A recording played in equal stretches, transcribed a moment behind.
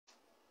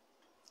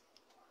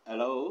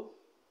Hello.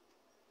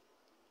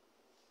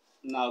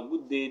 Now,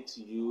 good day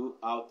to you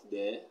out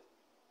there.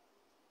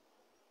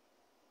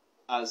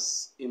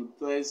 As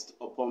impressed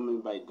upon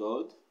me by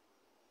God,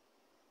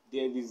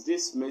 there is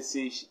this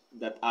message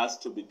that has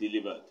to be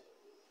delivered.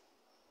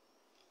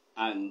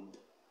 And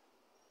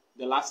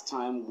the last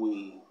time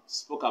we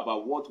spoke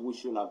about what we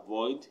should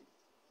avoid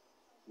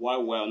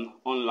while we're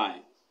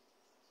online.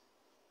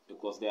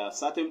 Because there are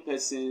certain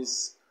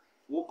persons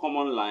who come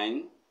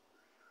online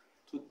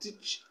to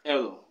teach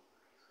error.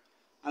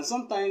 And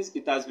sometimes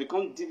it has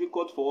become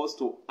difficult for us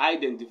to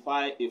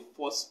identify a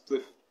false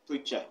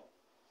preacher,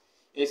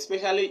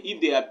 especially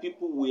if there are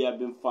people we have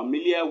been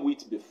familiar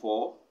with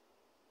before,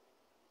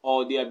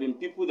 or there have been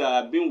people that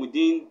have been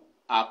within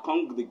our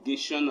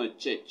congregation or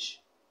church.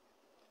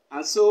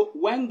 And so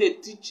when they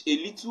teach a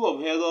little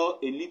of error,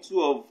 a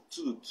little of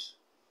truth,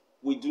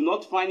 we do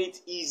not find it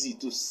easy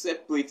to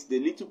separate the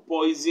little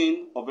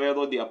poison of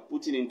error they are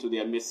putting into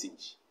their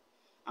message.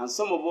 And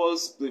some of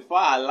us prefer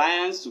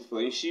alliance to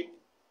friendship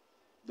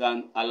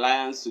than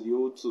alliance to the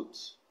old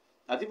truth.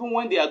 That even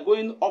when they are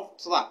going off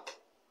track,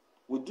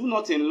 we do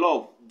not in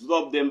love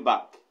drop them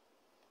back.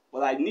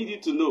 But I need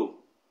you to know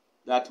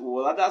that we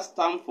will rather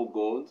stand for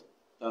God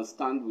than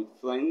stand with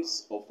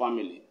friends or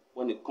family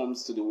when it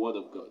comes to the word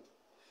of God.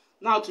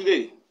 Now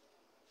today,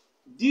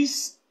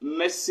 this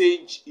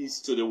message is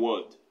to the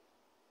world,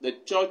 the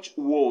church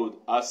world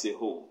as a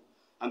whole.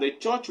 And the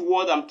church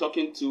world I'm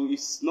talking to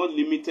is not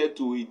limited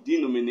to a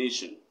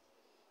denomination.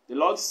 The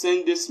Lord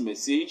sent this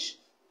message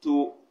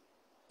to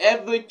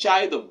every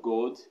child of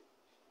God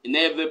in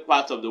every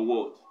part of the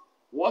world.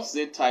 What's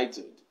it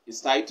titled?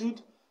 It's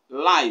titled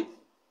Life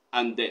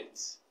and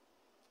Death.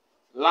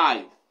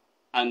 Life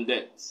and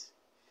Death.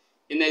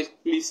 In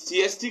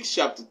Ecclesiastes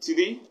chapter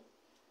 3,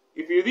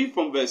 if you read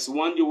from verse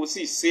 1, you will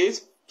see it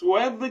says, to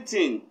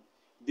everything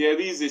there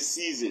is a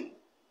season,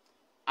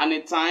 and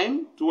a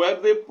time to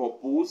every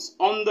purpose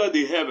under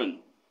the heaven,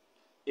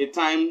 a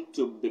time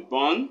to be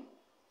born,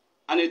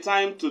 and a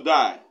time to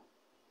die,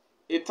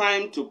 a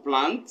time to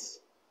plant,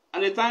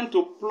 and a time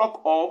to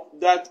pluck off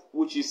that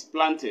which is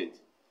planted.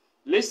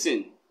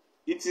 Listen,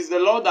 it is the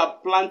Lord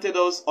that planted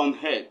us on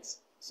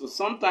earth. So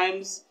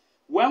sometimes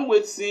when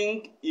we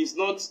think it's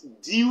not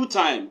due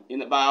time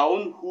by our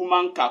own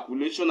human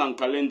calculation and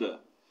calendar,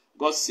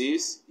 God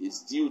says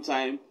it's due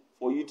time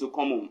for you to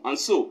come home. And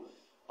so,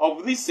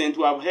 of recent,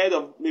 we have heard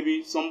of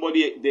maybe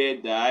somebody there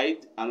died,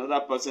 another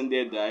person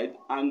there died,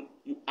 and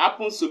you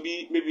happens to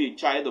be maybe a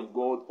child of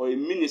God or a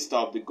minister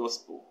of the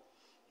gospel.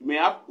 You may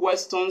have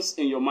questions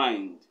in your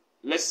mind.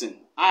 Listen,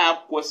 I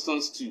have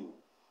questions too,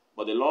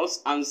 but the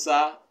Lord's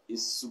answer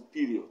is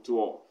superior to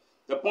all.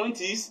 The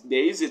point is,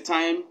 there is a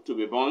time to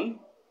be born,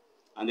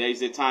 and there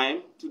is a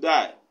time to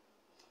die.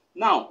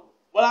 Now,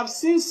 but I've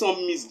seen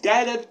some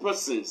misguided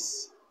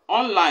persons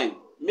online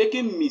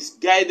making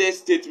misguided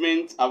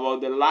statements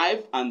about the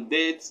life and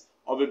death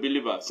of a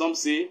believer. Some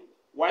say,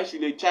 why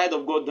should a child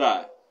of God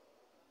die?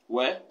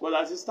 Well, God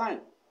has his time.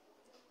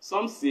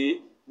 Some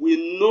say,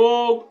 we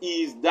know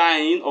he is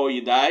dying or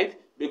he died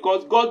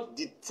because God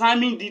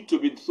determined it to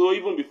be so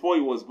even before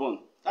he was born.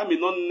 That may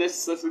not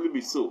necessarily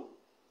be so.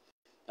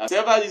 There are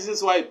several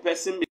reasons why a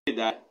person may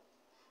die.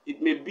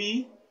 It may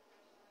be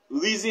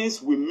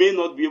reasons we may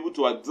not be able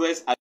to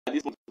address at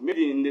this point.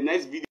 Maybe in the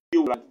next video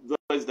we'll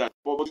address that.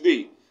 But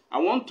today, I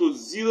want to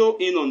zero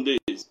in on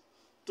this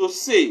to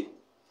say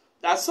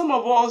that some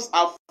of us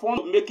are fond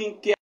of making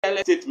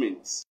careless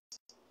statements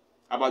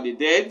about the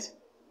dead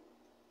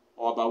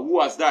or about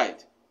who has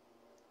died.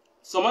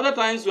 Some other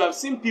times we have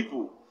seen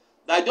people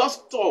that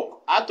just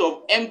talk out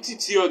of empty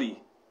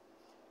theory.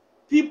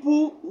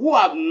 People who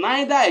have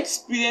neither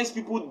experienced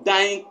people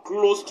dying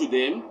close to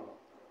them.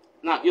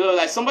 Now,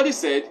 like somebody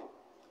said,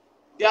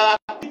 there are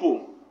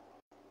people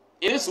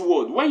in this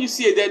world, when you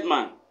see a dead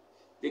man,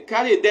 they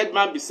carry a dead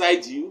man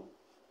beside you.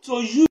 To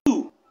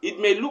you, it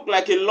may look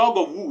like a log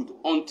of wood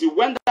until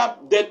when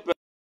that dead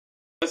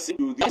person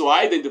you to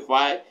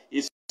identify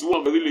is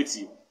one of a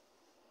relative.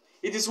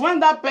 It is when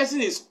that person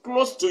is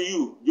close to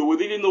you, you will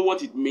really know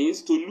what it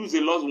means to lose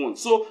a loved one.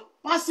 So,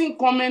 passing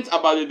comments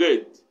about the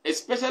dead,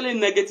 especially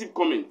negative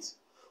comments,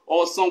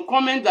 or some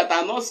comments that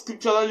are not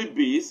scripturally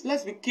based,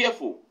 let's be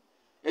careful.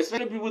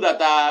 Especially people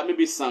that are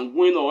maybe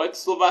sanguine or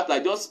extrovert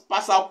that just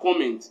pass out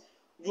comments.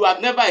 You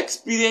have never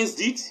experienced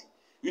it.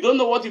 You don't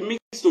know what it means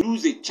to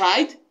lose a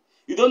child.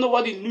 You don't know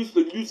what it means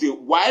to lose a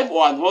wife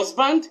or an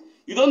husband.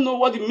 You don't know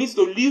what it means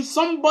to leave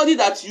somebody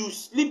that you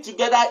sleep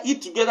together,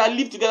 eat together,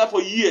 live together for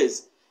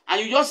years. And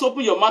you just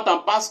open your mouth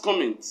and pass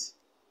comments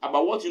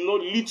about what you know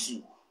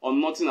little or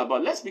nothing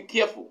about. Let's be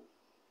careful.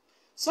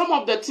 Some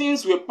of the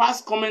things we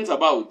pass comments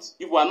about,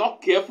 if we are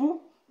not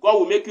careful, God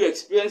will make you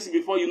experience it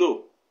before you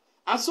know.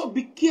 And so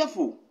be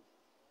careful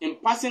in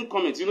passing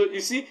comments.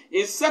 You see,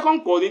 in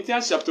 2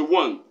 Corinthians chapter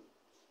 1,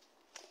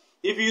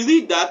 if you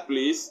read that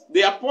place,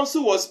 the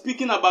apostle was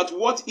speaking about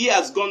what he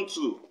has gone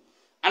through.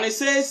 And he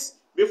says,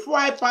 before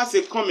I pass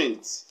a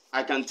comment,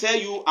 I can tell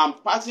you I'm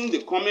passing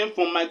the comment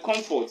from my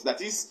comfort.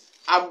 That is,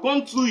 I've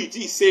gone through it.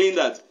 He's saying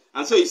that.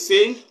 And so he's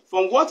saying,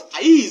 from what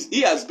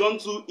he has gone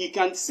through, he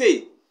can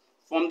say,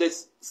 from the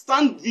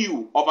stand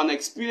view of an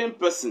experienced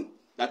person,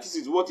 that this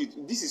is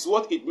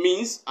what it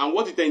means and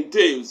what it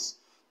entails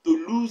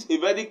to lose a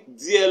very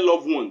dear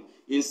loved one.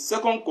 In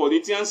 2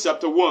 Corinthians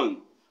chapter 1,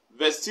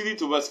 verse 3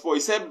 to verse 4, he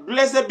said,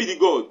 "Blessed be the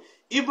God,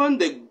 even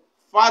the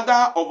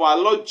Father of our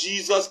Lord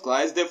Jesus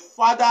Christ, the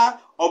Father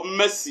of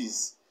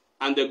mercies,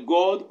 and the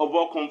God of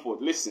all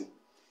comfort." Listen,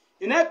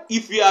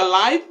 if we are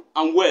alive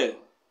and well,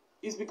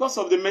 it's because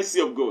of the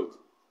mercy of God.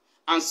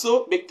 And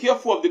so be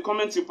careful of the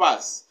comments you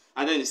pass.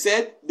 And then he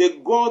said,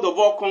 the God of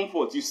all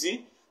comfort. You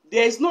see,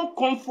 there is no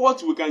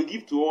comfort we can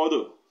give to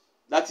other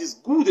that is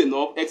good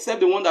enough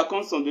except the one that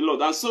comes from the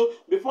Lord. And so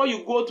before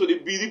you go to the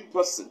bereaved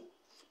person,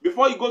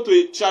 before you go to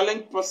a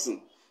challenged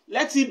person,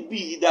 let it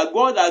be that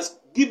God has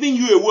given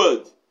you a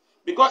word.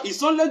 Because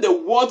it's only the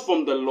word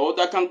from the Lord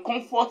that can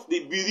comfort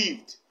the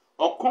bereaved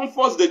or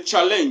comfort the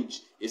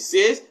challenge. It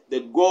says,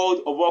 the God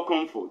of all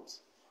comfort.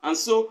 And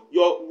so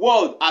your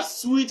word, as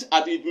sweet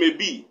as it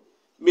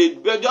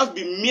may just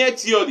be mere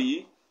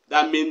theory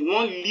that may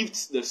not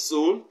lift the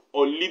soul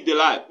or lift the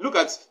life. Look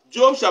at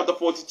Job chapter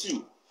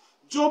 42.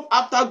 Job,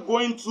 after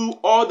going through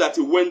all that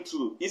he went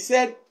through, he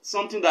said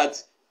something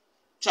that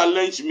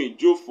challenged me.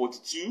 Job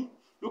 42.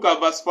 Look at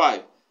verse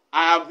 5.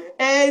 "I have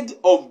heard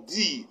of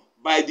thee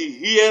by the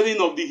hearing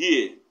of the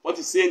ear." What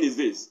he's saying is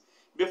this: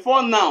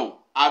 before now,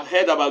 I've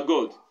heard about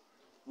God.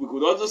 We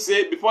could also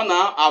say, before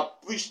now,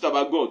 I've preached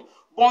about God.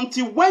 But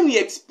until when he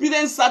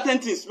experienced certain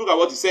things, look at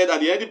what he said at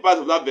the ending part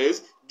of that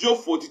verse, Job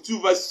 42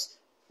 verse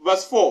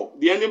 4,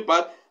 the ending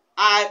part,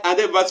 and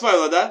then verse 5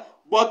 rather.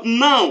 "But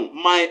now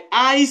my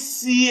eye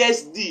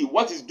sees thee."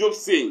 What is Job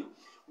saying?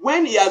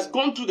 When he has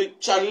gone through the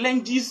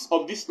challenges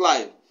of this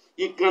life,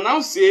 he can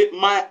now say,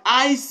 "My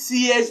eye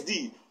sees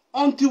thee."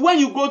 Until when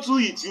you go through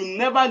it, you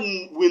never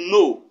will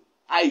know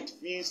how it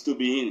feels to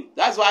be in.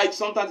 That's why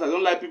sometimes I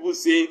don't like people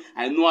saying,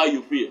 "I know how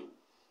you feel."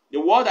 The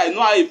word "I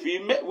know how you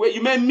feel,"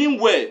 you may mean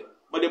well,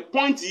 but the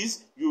point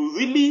is, you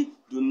really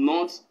do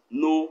not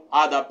know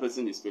how that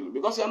person is feeling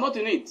because you are not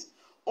in it.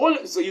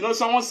 So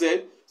someone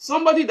said,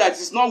 somebody that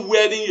is not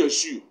wearing your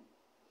shoe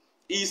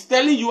is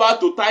telling you how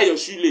to tie your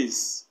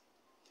shoelace,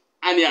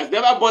 and he has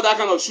never bought that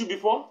kind of shoe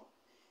before.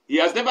 He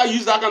has never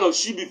used that kind of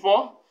shoe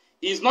before.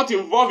 He is not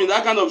involved in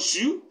that kind of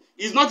shoe.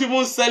 He's not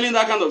even selling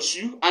that kind of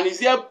shoe, and he's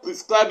here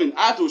prescribing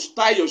how to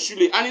tie your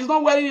shoelace, and he's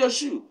not wearing your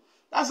shoe.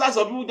 That's why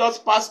some people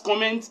just pass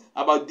comments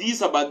about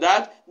this, about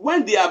that,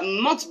 when they have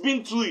not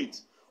been through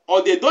it,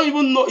 or they don't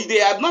even know.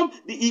 They are not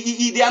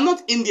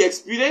in the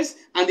experience,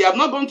 and they have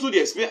not gone through the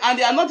experience, and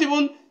they are not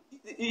even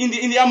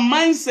in their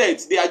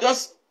mindset. They are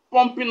just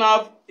pumping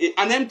out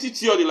an empty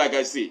theory, like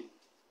I say,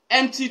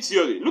 empty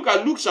theory. Look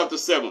at Luke chapter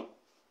 7.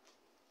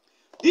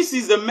 This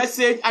is a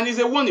message, and it's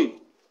a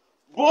warning,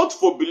 both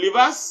for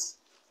believers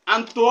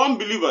and to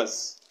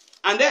unbelievers.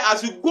 And then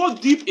as we go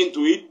deep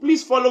into it,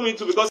 please follow me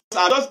too, because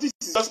this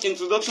is just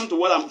introduction to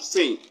what I'm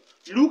saying.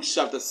 Luke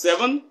chapter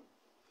 7.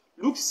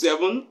 Luke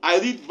 7, I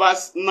read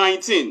verse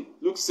 19.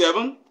 Luke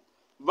 7,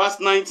 verse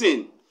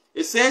 19.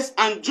 It says,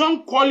 "And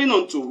John calling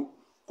unto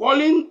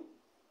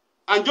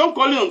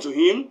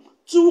him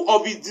 2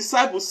 of his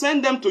disciples,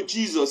 sent them to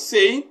Jesus,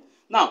 saying,"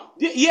 now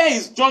here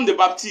is John the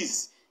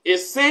Baptist. He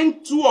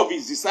sent 2 of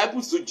his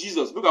disciples to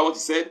Jesus. Look at what he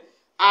said.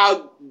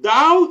 "Art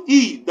thou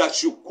he that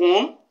should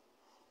come,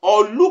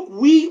 or look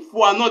we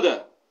for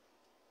another?"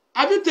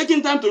 Have you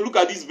taken time to look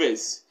at this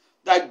verse?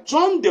 That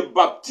John the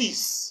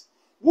Baptist,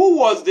 who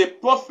was the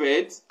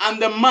prophet and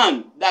the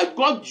man that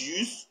God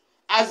used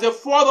as the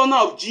forerunner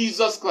of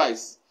Jesus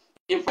Christ.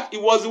 In fact, he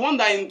was the one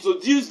that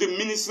introduced the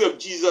ministry of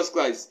Jesus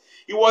Christ.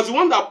 He was the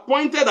one that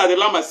pointed at the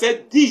Lamb and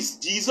said, "This,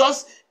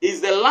 Jesus, is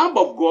the Lamb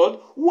of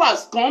God who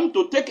has come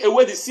to take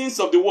away the sins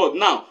of the world."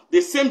 Now, the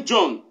same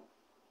John,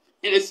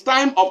 in his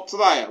time of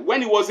trial,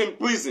 when he was in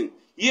prison,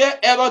 here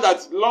Herod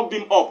that locked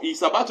him up,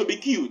 he's about to be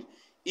killed.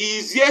 He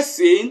is here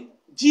saying,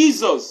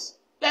 "Jesus,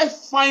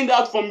 let's find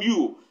out from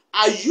you.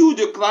 Are you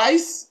the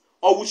Christ,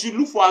 or we should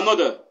look for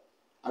another?"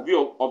 Have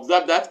you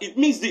observed that? It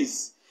means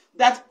this,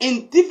 that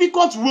in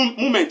difficult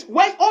moment,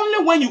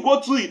 only when you go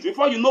through it,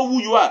 before you know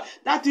who you are,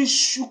 that thing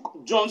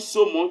shook John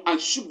so much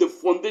and shook the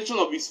foundation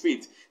of his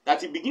faith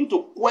that he began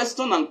to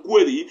question and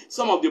query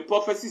some of the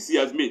prophecies he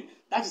has made.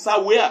 That is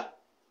how we are.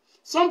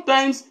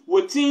 Sometimes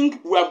we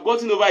think we have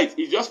gotten over it.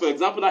 It's just, for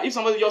example, now if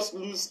somebody just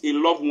loses a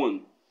loved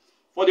one,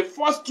 for the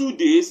first 2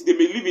 days, they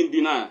may live in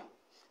denial.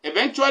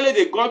 Eventually,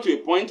 they got to a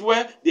point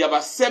where they have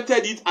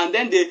accepted it, and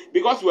then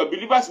because we are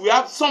believers, we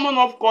have summon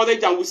of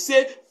courage, and we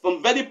say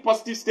some very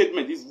positive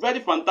statement. It's very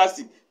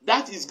fantastic.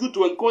 That is good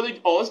to encourage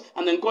us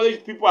and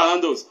encourage people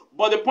around us.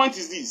 But the point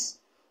is this: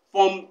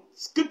 from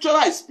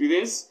scriptural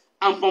experience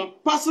and from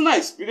personal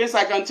experience,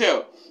 I can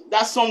tell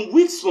that some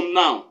weeks from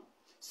now,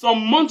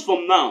 some months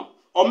from now,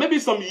 or maybe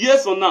some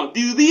years from now,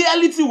 the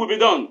reality will be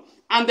done,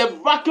 and the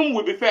vacuum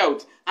will be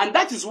felt. And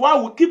that is why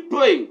we keep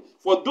praying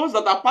for those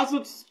that are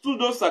passing through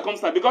those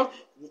circumstances, because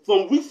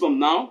from weeks from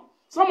now,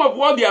 some of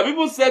what they have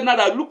even said now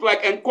that look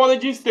like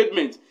encouraging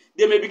statements,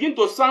 they may begin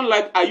to sound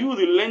like, are you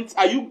relenting?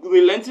 Are you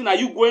relenting? Are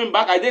you going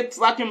back? Are they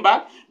tracking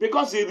back?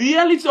 Because the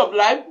reality of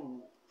life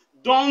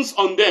dawns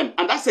on them.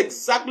 And that's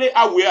exactly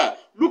how we are.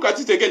 Look at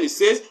it again. It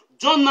says,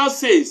 John now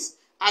says,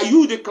 are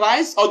you the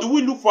Christ, or do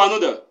we look for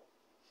another?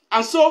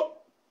 And so,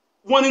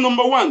 warning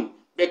number one,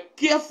 be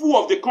careful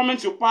of the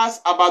comments you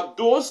pass about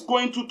those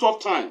going through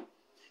tough time.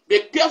 Be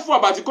careful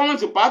about the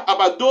comments you pass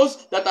about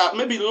those that have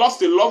maybe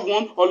lost a loved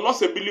one, or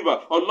lost a believer,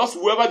 or lost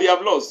whoever they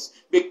have lost.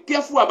 Be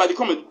careful about the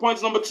comment.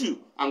 Point number two,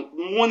 and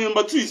warning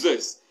number two is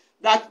this,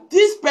 that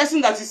this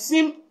person that is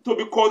seen to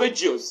be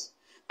courageous,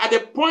 at the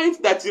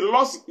point that he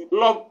lost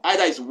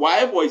either his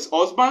wife or his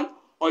husband,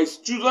 or his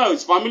children or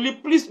his family,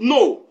 please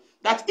know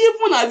that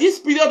even at this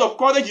period of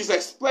courage, he's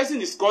expressing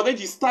his courage,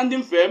 he's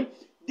standing firm.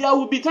 There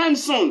will be time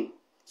soon,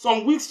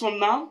 some weeks from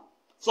now,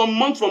 some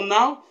months from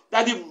now,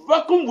 that the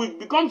vacuum will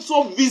become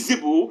so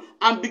visible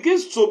and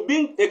begins to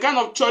be a kind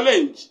of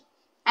challenge.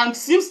 And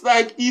seems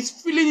like he's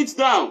feeling it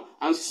down.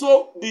 And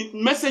so the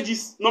message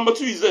is, number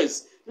two is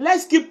this.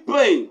 Let's keep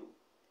praying.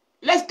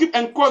 Let's keep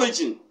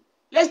encouraging.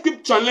 Let's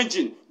keep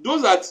challenging.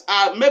 Those that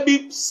are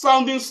maybe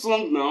sounding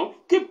strong now,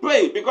 keep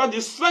praying, because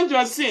the strength you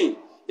are seeing,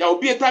 there will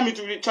be a time it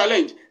will be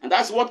challenged. And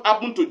that's what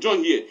happened to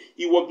John here.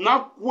 He was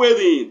now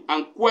querying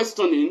and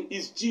questioning,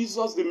 is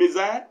Jesus the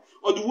Messiah,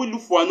 or do we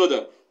look for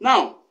another?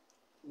 Now,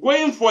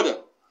 going further,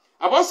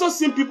 I've also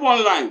seen people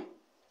online,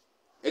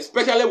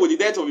 especially with the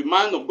death of a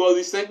man of God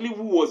recently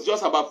who was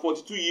just about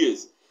 42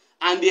 years.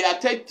 And they are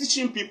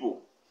teaching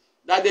people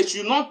that they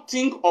should not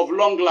think of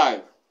long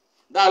life.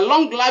 That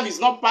long life is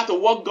not part of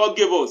what God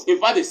gave us. In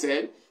fact, they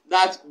said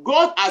that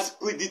God has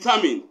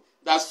predetermined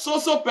that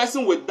so-so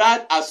person will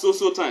die at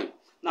so-so time.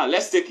 Now,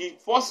 let's take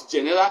it first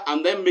general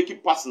and then make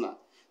it personal.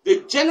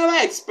 The general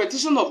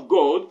expectation of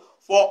God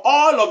for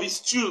all of his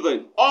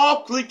children,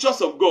 all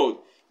creatures of God,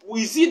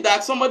 we see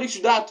that somebody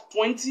should die at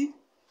 20,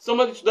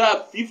 somebody should die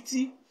at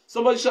 50,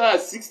 somebody should die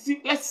at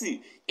 60. Let's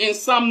see. In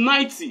Psalm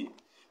 90,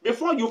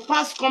 before you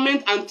pass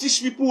comment and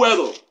teach people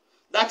error,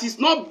 that is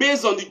not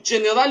based on the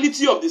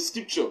generality of the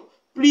scripture,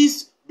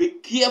 please be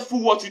careful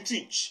what you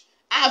teach.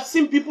 I have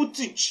seen people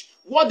teach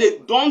what they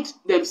don't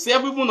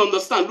themselves even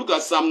understand. Look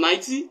at Psalm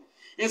 90.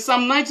 In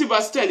Psalm 90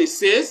 verse 10, it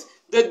says,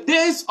 the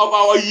days of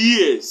our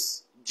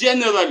years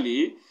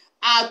generally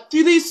are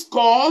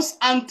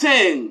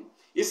 70.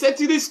 It said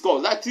 30,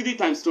 that's 3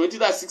 times 20,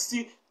 that's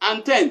 60,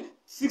 and 10.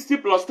 60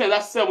 plus 10,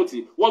 that's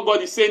 70. What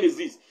God is saying is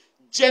this.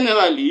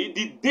 Generally,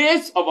 the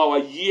days of our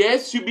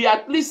years should be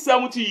at least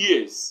 70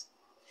 years.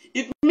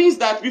 It means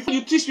that before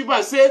you teach people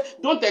and say,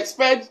 don't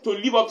expect to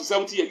live up to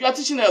 70 years, you are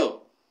teaching error.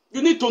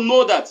 You need to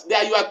know that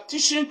you are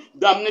teaching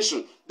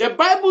damnation. The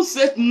Bible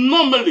says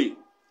normally,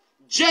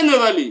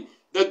 generally,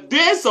 the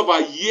days of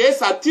our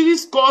years are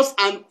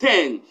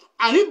 10.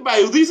 And if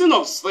by reason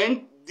of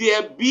strength,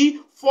 there be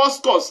 4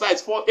 scores,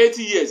 that's for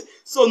 80 years.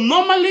 So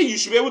normally, you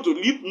should be able to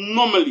live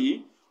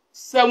normally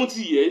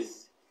 70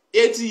 years,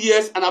 80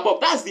 years and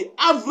above. That's the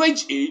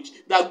average age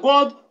that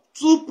God,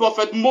 through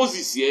Prophet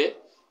Moses here,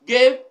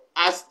 gave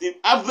as the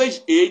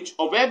average age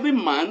of every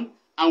man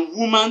and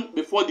woman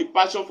before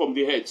departure from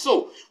the earth.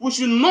 So, we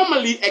should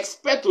normally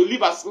expect to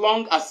live as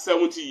long as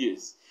 70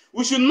 years.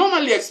 We should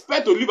normally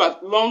expect to live as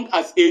long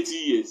as 80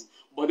 years.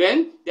 But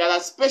then, there are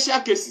special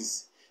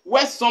cases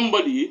where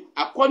somebody,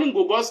 according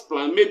to God's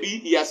plan, maybe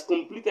he has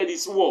completed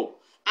his work.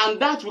 And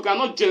that we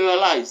cannot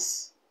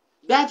generalize.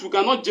 That we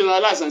cannot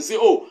generalize and say,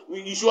 oh,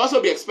 you should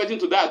also be expecting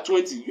to die at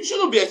 20. You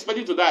shouldn't be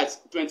expecting to die at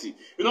 20.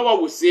 You know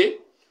what we say?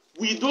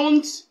 We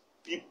don't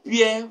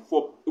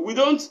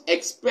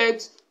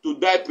expect to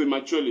die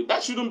prematurely.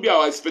 That shouldn't be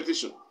our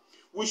expectation.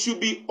 We should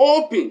be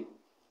open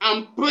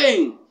and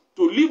praying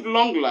to live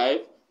long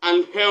life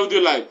and healthy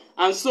life.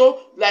 And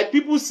so, like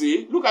people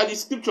say, look at the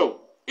scripture.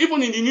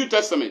 Even in the New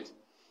Testament,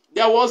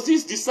 there was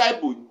this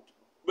disciple,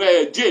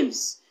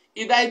 James.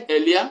 He died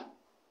earlier.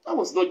 That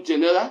was not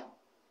general.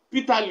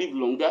 Peter lived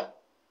longer.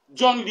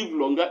 John lived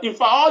longer. In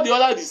fact, all the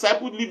other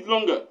disciples lived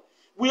longer.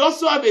 We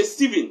also have a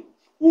Stephen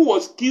who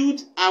was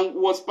killed and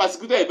was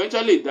persecuted.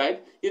 Eventually he died.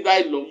 He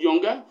died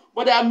younger.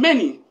 But there are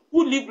many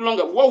who lived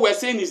longer. What we're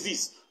saying is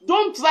this.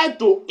 Don't try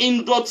to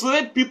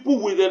indoctrinate people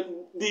with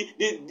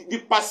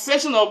the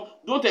perception of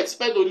don't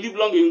expect to live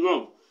long in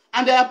Rome.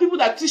 And there are people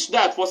that teach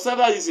that for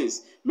several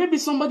reasons. Maybe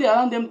somebody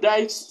around them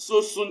died so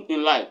soon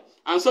in life.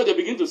 And so they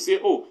begin to say,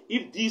 oh,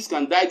 if this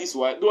can die this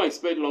way, don't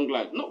expect long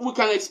life. No, we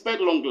can expect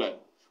long life.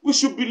 We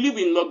should believe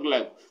in long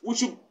life. We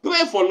should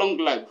pray for long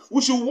life.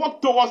 We should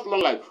work towards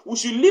long life. We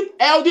should live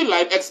healthy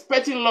life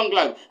expecting long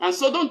life. And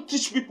so don't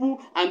teach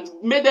people and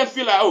make them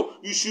feel like, oh,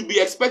 you should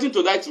be expecting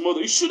to die tomorrow.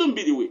 It shouldn't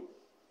be the way.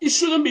 It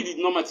shouldn't be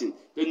the normal thing.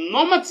 The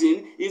normal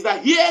thing is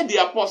that here the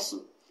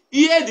apostle,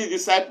 here the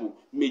disciple,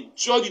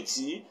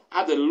 majority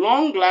have the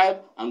long life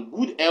and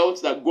good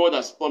health that God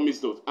has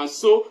promised us. And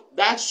so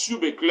that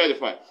should be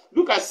clarified.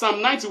 Look at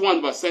Psalm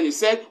 91 verse 10. It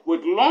said,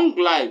 with long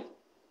life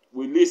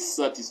will they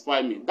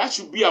satisfy me. That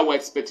should be our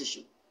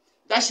expectation.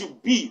 That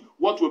should be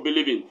what we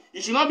believe in.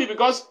 It should not be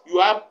because you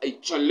have a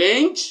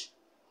challenge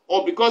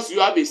or because you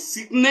have a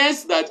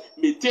sickness that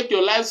may take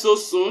your life so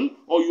soon,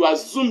 or you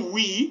assume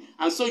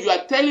and so you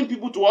are telling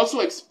people to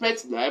also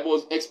expect life or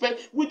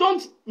expect. We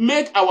don't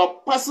make our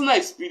personal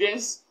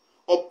experience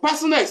or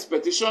personal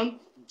expectation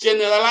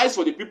generalize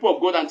for the people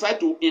of God and try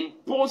to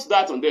impose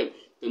that on them.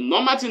 The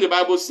normal thing the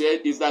Bible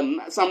said is that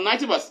Psalm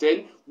 90 verse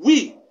 10,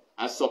 we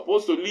are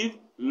supposed to live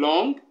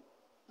long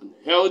and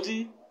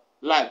healthy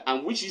life,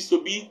 and which is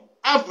to be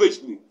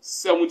averagely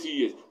 70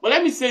 years. But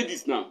let me say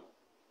this now.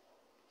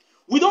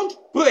 We don't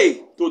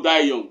pray to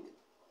die young.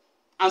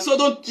 And so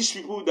don't teach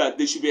people that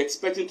they should be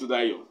expecting to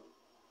die young.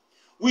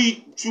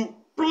 We should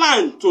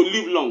plan to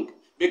live long.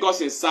 Because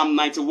in Psalm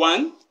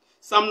 91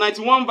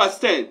 verse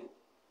 10,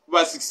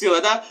 verse 16,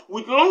 rather,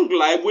 with long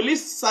life will it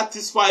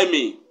satisfy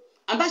me.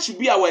 And that should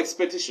be our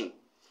expectation.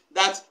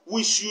 That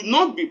we should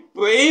not be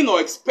praying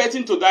or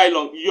expecting to die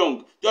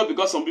young just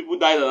because some people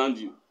died around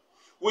you.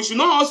 We should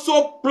not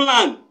also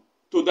plan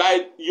to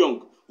die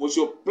young. We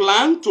should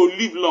plan to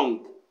live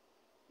long.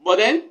 But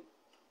then,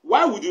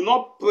 while we do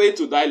not pray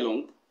to die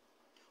long,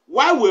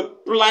 while we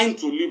plan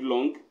to live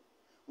long,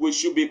 we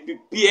should be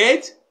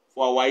prepared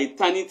for our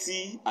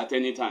eternity at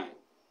any time.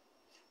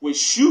 We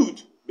should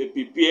be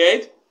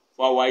prepared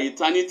for our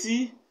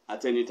eternity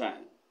at any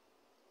time.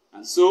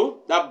 And so,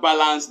 that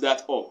balance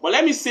that up. But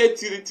let me say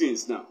three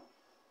things now.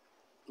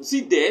 You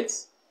see,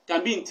 death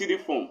can be in three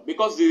forms.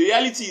 Because the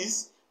reality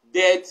is,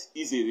 death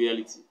is a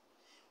reality.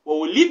 But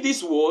we leave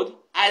this world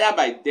either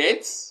by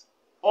death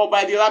or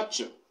by the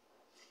rapture.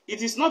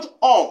 It is not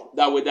all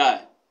that will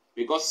die.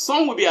 Because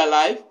some will be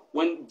alive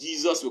when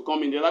Jesus will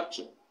come in the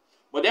rapture.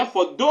 But then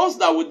for those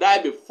that will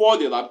die before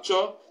the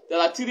rapture, there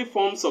are three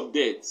forms of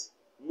death.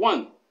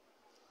 One,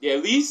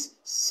 there is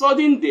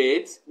sudden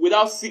death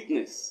without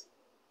sickness.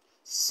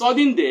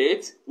 Sudden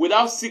death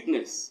without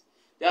sickness.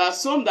 There are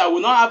some that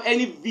will not have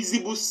any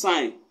visible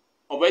sign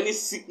of any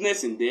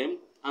sickness in them,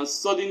 and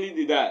suddenly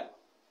they die.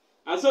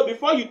 And so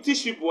before you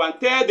teach people and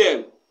tell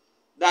them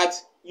that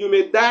you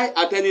may die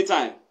at any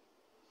time,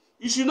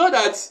 you should know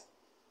that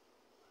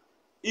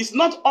it's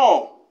not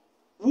all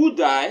who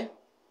die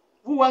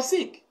who are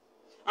sick.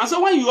 And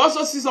so when you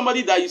also see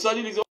somebody that you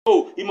suddenly say,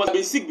 oh, he must have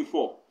been sick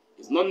before.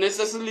 It's not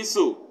necessarily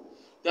so.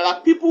 There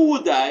are people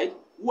who died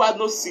who had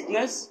no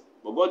sickness,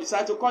 but God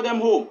decided to call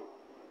them home.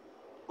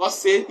 God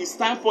said it's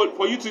time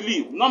for you to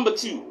leave. Number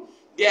two,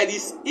 there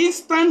is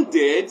instant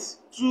death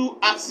through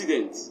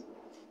accident.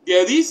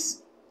 There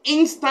is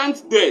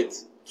instant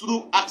death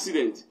through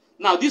accident.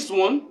 Now this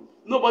one,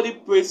 nobody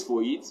prays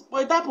for it,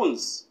 but it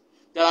happens.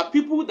 There are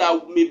people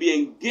that may be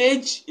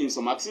engaged in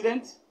some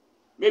accident,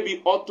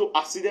 maybe auto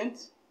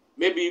accident,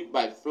 maybe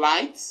by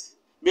flight,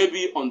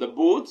 maybe on the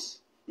boat,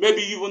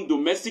 maybe even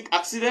domestic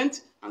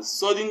accident, and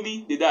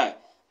suddenly they die.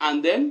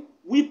 And then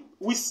we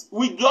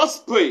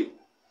just pray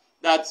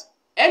that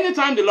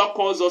anytime the Lord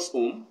calls us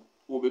home,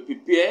 we'll be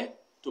prepared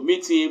to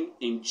meet him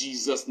in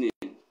Jesus' name.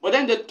 But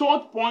then the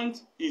third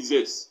point is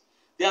this.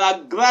 There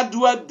are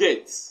gradual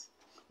deaths.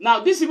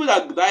 Now, these people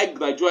that die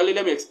gradually,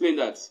 let me explain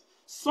that.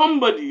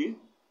 Somebody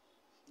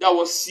that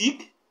was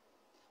sick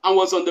and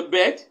was on the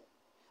bed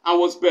and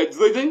was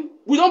bedridden,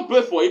 we don't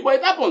pray for it, but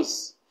it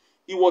happens.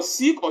 He was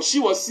sick or she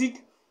was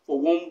sick for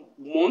 1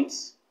 month,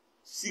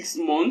 6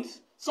 months,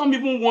 some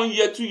even 1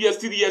 year, 2 years,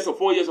 3 years, or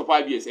 4 years, or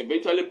 5 years.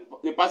 Eventually,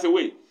 they pass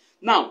away.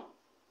 Now,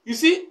 you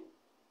see,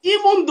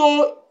 even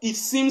though it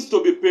seems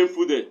to be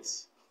painful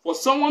death, for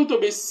someone to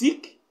be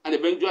sick and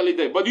eventually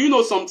die, but do you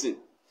know something?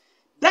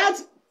 That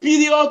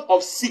period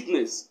of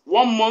sickness,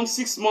 1 month,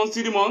 6 months,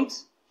 3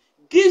 months,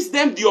 gives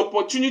them the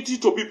opportunity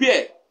to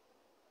prepare.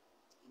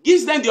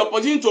 Gives them the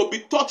opportunity to be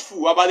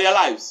thoughtful about their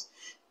lives.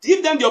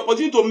 Give them the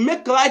opportunity to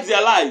make right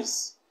their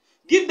lives.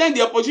 Give them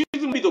the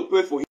opportunity to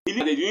pray for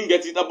healing, and they didn't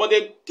get it, but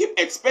they keep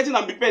expecting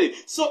and preparing.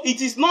 So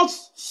it is not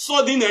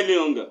sudden any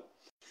longer.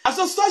 And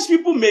so such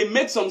people may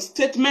make some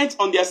statements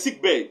on their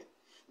sick bed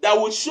that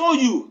will show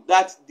you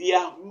that they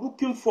are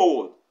looking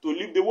forward to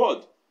leave the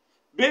world.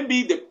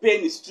 Maybe the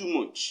pain is too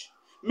much.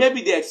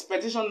 Maybe the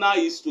expectation now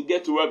is to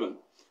get to heaven.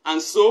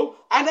 And so,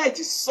 either it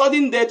is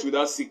sudden death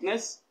without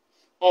sickness,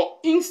 or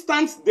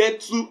instant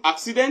death through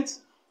accident,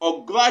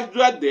 or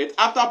gradual death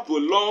after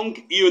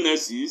prolonged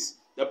illnesses.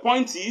 The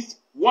point is,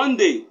 one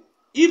day,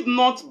 if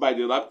not by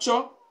the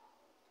rapture,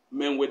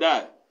 men will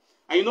die.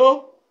 And you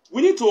know,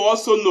 we need to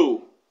also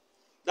know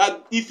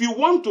that if you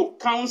want to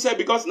counsel,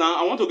 because now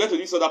I want to get to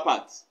this other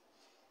part.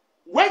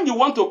 When you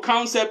want to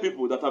counsel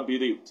people that are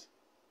bereaved,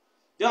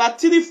 there are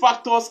 3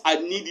 factors I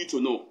need you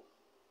to know.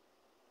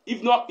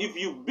 If not, if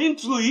you've been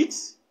through it,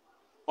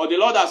 or the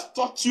Lord has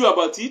taught you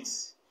about it,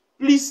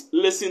 please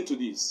listen to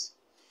this.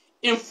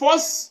 In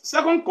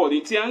 2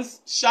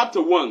 Corinthians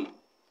chapter 1,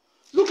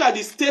 look at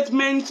the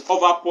statement of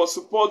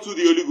Apostle Paul to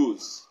the Holy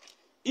Ghost.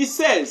 He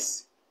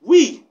says,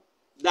 we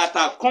that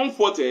are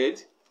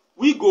comforted,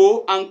 we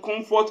go and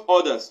comfort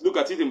others. Look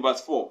at it in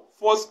verse 4.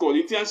 2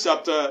 Corinthians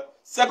chapter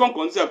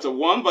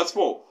 1, verse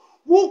 4.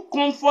 Who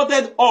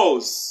comforted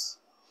us?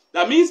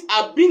 That means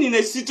I've been in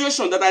a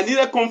situation that I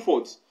needed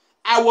comfort.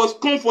 I was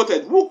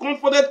comforted. Who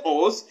comforted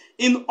us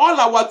in all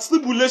our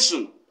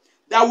tribulation,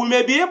 that we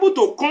may be able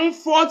to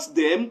comfort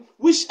them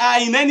which are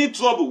in any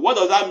trouble. What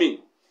does that mean?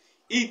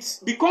 It's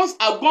because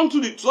I've gone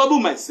through the trouble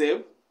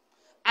myself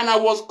and I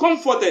was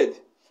comforted.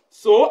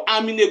 So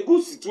I'm in a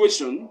good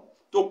situation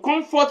to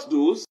comfort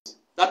those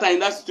that are in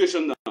that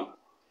situation now.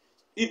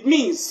 It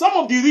means some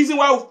of the reason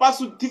why we've passed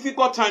through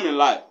difficult time in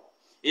life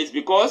is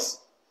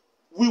because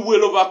we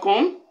will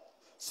overcome.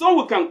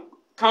 So we can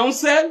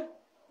counsel,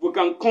 we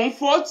can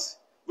comfort,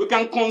 we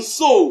can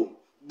console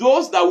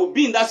those that will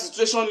be in that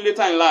situation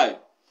later in life.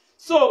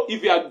 So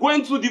if you are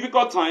going through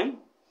difficult time,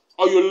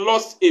 or you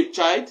lost a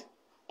child,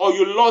 or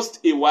you lost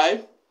a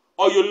wife,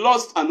 or you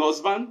lost an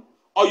husband,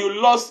 or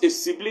you lost a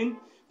sibling,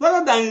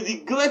 rather than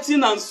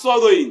regretting and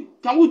sorrowing,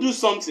 can we do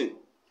something?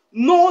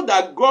 Know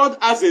that God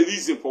has a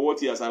reason for what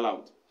he has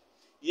allowed.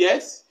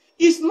 Yes,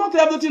 it's not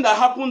everything that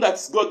happened that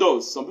God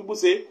does. Some people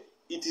say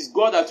it is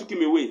God that took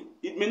him away.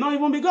 It may not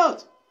even be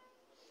God.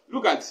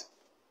 Look at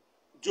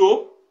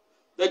Job.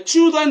 The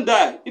children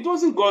died. It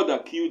wasn't God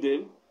that killed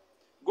them.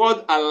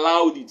 God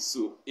allowed it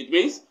so. It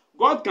means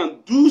God can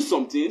do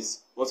some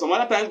things, but some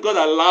other times God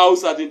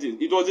allows certain things.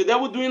 It was the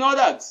devil doing all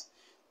that.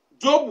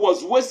 Job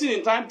was wasting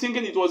in time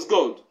thinking it was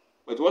God,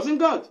 but it wasn't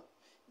God.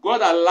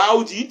 God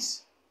allowed it.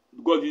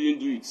 God didn't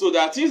do it. So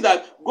there are things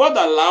that God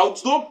allowed,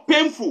 so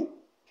painful,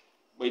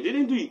 but he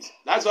didn't do it.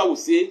 That's why we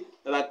say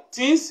there are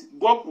things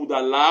God would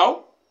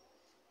allow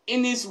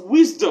in his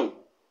wisdom,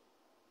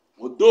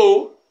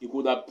 although he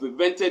could have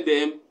prevented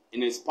them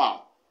in his power.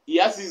 He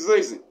has his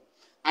reason.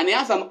 And he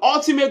has an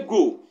ultimate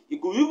goal. He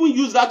could even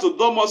use that to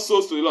draw more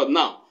souls to the Lord.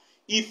 Now,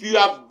 if you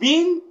have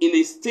been in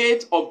a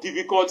state of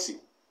difficulty,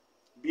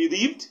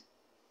 bereaved,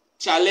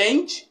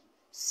 challenged,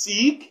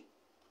 sick,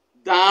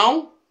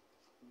 down,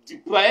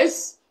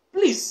 depressed,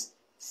 please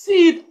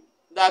see it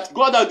that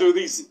God has the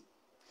reason.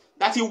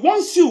 That he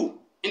wants you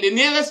in the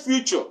nearest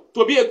future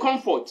to be a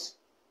comfort,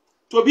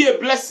 to be a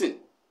blessing,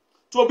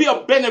 to be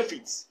a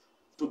benefit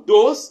to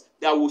those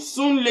that will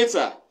soon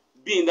later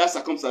be in that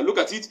circumstance. Look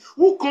at it.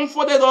 Who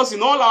comforted us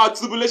in all our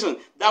tribulation,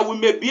 that we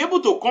may be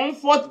able to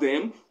comfort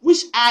them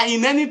which are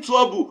in any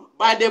trouble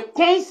by the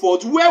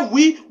comfort where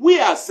we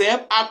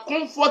ourselves are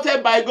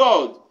comforted by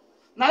God.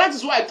 Now that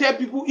is why I tell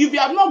people, if you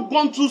have not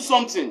gone through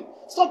something,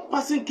 stop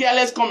passing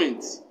careless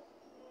comments.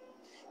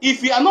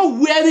 If you are not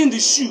wearing the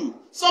shoe,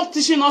 stop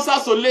teaching us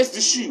how to lace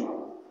the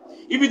shoe.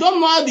 If you don't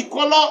know how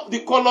the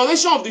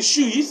coloration of the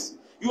shoe is,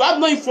 you have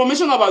no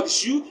information about the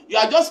shoe, you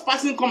are just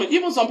passing comments.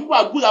 Even some people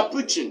are good at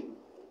preaching,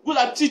 good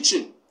at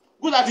teaching,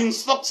 good at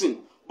instructing,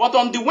 but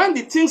when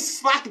the things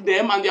strike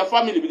them and their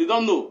family, they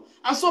don't know.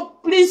 And so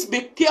please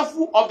be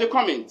careful of the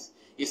comments.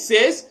 It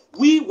says,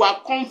 we were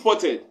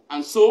comforted.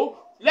 And so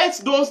let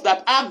those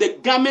that have the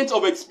garment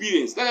of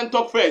experience, let them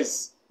talk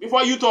first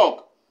before you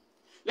talk.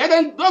 Let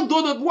them,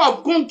 those who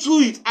have gone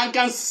through it and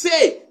can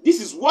say,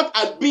 this is what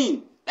has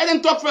been. Let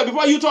them talk first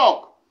before you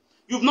talk.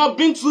 You've not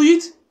been through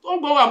it,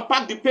 don't go and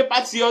pack the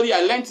paper theory,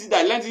 I learned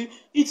it.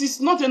 It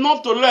is not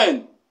enough to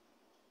learn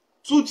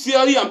through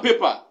theory and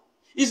paper.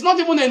 It's not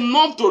even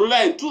enough to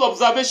learn through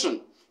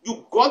observation.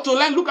 You got to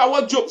learn. Look at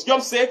what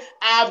Job said.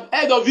 I have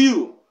heard of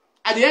you.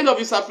 At the end of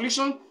his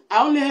affliction,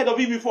 I only heard of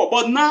you before,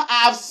 but now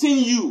I have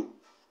seen you.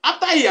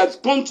 After he has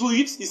gone through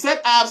it, he said,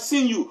 I have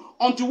seen you.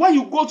 Until when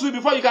you go through it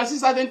before you can see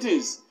certain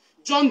things.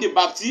 John the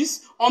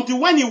Baptist, until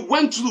when he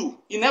went through,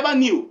 he never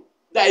knew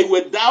that he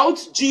would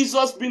doubt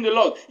Jesus being the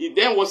Lord. He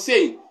then was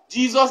saying,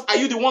 Jesus, are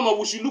you the one, or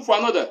we should look for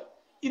another?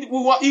 He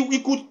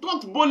could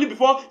talk boldly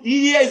before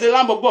he is the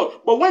Lamb of God.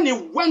 But when he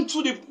went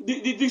through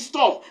the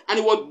stuff and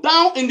he was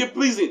down in the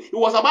prison, he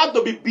was about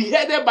to be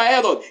beheaded by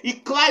Herod. He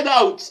cried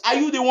out, are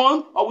you the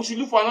one, or we should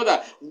look for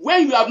another?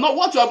 When you have not,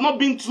 what you have not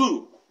been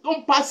through,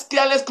 don't pass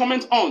careless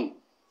comment on.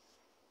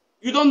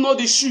 You don't know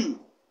the shoe.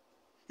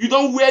 You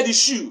don't wear the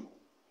shoe.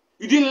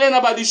 You didn't learn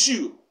about the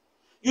shoe.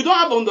 You don't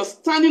have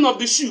understanding of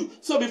the shoe.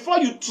 So before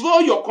you throw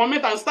your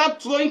comment and start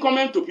throwing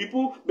comment to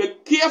people, be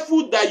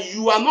careful that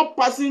you are not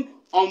passing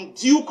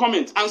undue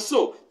comment. And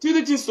so,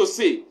 three things to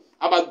say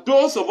about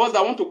those of us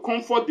that want to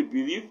comfort the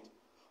bereaved,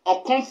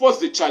 or comfort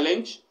the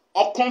challenge,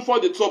 or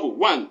comfort the trouble.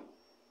 One,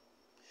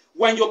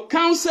 when you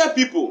counsel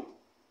people,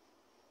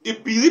 the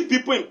bereaved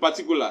people in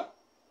particular,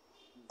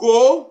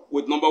 go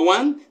with number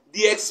one,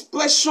 the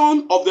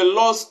expression of the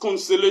Lord's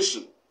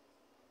consolation.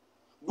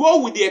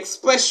 Go with the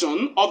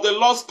expression of the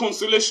Lord's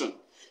consolation.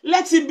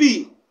 Let it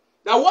be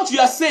that what you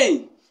are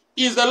saying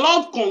is the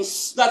Lord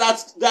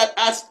that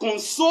has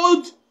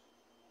consoled,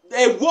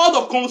 a word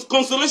of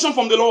consolation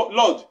from the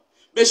Lord.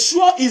 Be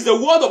sure is the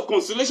word of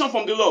consolation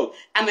from the Lord,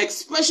 an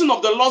expression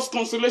of the Lord's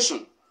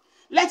consolation.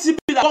 Let it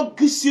be that God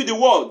gives you the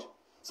word.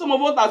 Some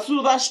of us are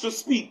too rushed to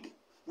speak.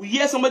 We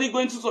hear somebody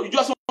going through something, you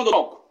just want to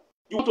talk.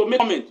 You want to make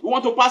comment. You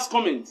want to pass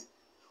comment.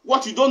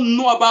 What you don't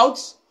know about,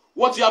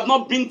 what you have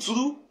not been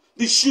through,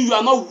 the shoe you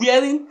are not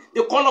wearing,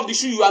 the color of the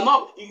shoe you are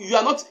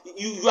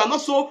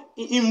not so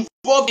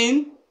involved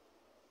in.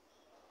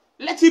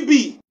 Let it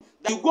be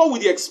that you go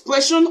with the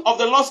expression of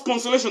the Lord's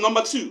consolation.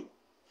 Number two,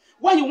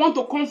 when you want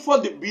to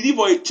comfort the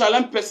believer or a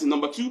challenged person,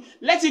 number two,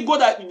 let it go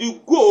that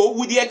you go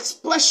with the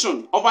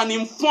expression of an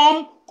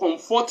informed,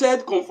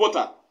 comforted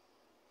comforter.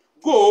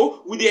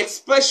 Go with the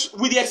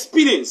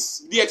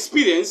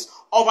experience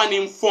of an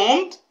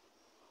informed,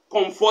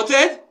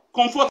 comforter.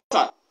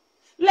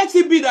 Let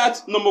it be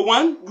that, number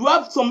one, you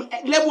have some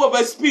level of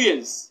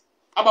experience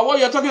about what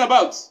you're talking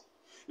about.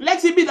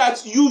 Let it be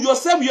that you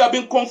yourself, you have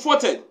been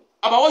comforted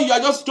about what you are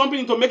just jumping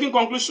into making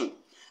conclusion.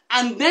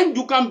 And then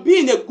you can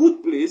be in a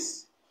good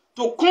place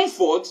to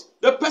comfort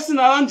the person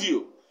around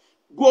you.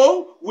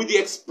 Go with the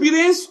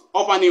experience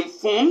of an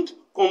informed,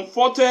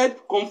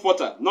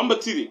 comforter. Number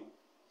three,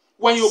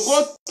 when you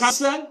go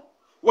counsel,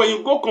 when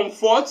you go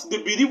comfort the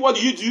bereaved, what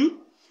do?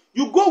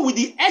 You go with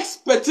the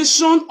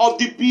expectation of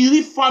the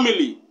bereaved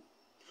family.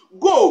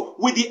 Go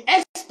with the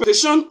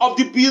expectation of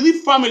the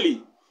bereaved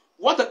family.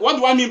 What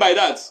do I mean by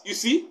that? You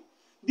see,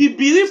 the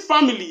bereaved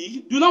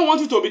family do not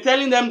want you to be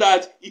telling them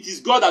that it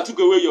is God that took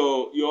away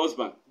your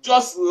husband.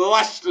 Just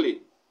rashly.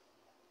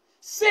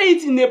 Say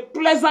it in a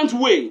pleasant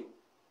way.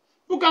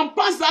 You can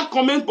pass that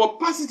comment, but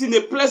pass it in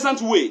a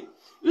pleasant way.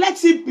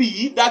 Let it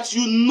be that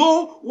you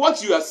know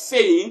what you are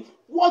saying,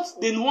 what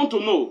they want to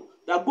know.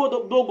 That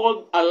though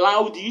God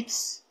allowed it,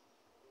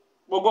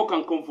 but God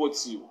can comfort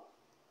you.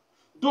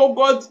 Though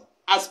God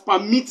has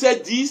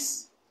permitted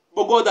this,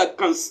 but God that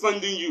can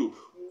strengthen you.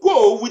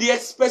 Go with the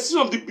expectation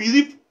of the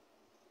bereaved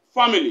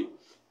family.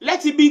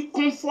 Let it be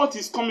comfort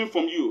is coming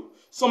from you.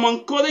 Some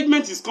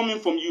encouragement is coming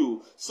from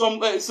you.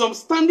 Some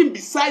standing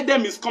beside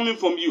them is coming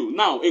from you.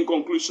 Now, in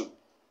conclusion,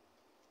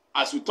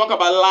 as we talk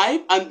about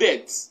life and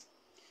death,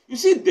 you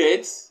see,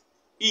 death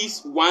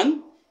is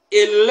one,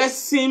 a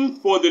lesson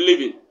for the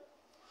living.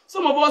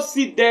 Some of us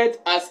see death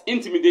as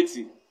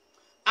intimidating.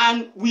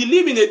 And we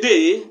live in a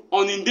day,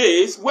 in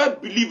days, where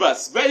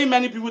believers, very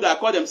many people that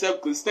call themselves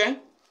Christian,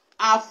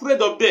 are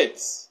afraid of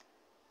death.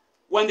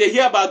 When they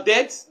hear about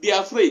death, they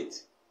are afraid.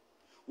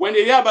 When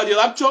they hear about the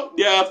rapture,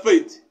 they are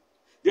afraid.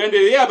 When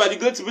they hear about the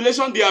great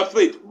tribulation, they are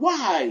afraid.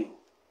 Why?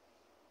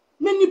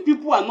 Many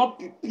people are not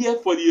prepared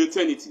for the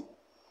eternity.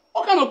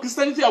 What kind of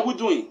Christianity are we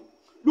doing?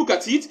 Look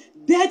at it.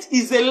 Death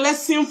is a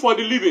lesson for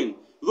the living.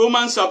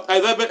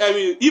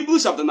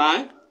 Hebrews chapter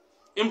 9,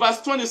 in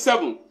verse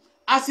 27.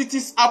 As it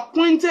is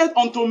appointed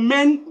unto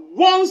men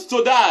once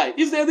to die.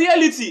 It's a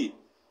reality.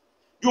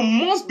 You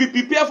must be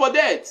prepared for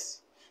death.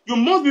 You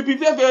must be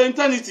prepared for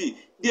eternity.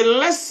 The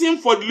lesson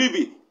for the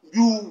living.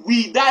 You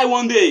will die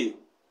one day.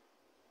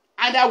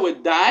 Either we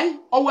die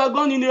or we are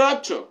gone in the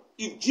rapture.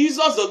 If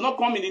Jesus does not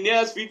come in the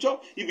nearest future,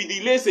 if he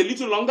delays a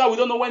little longer, we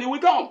don't know when he will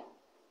come.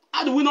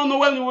 How do we not know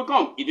when he will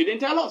come? He didn't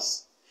tell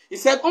us. He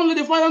said only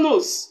the Father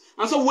knows.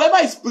 And so whoever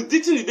is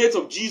predicting the date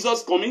of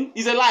Jesus coming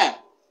is a liar.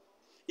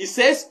 He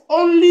says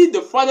only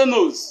the Father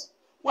knows.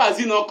 Why has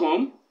he not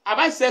come? Have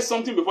I said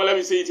something before? Let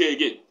me say it here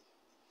again.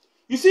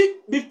 You see,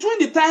 between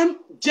the time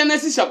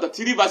Genesis chapter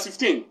 3 verse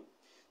 15,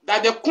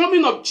 that the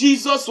coming of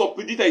Jesus was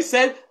predicted, he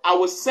said, I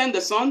will send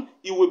the Son,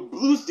 he will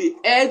bruise the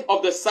head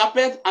of the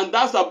serpent, and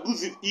thou shalt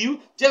bruise his heel.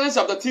 Genesis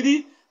chapter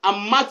 3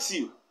 and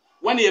Matthew,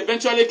 when he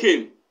eventually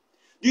came.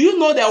 Do you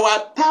know there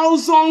were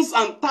thousands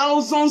and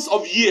thousands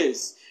of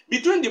years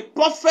between the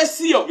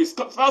prophecy of his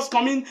first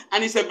coming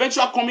and his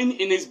eventual coming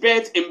in his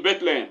birth in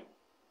Bethlehem?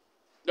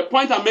 The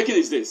point I'm making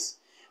is this.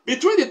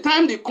 Between the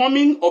time the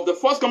coming of the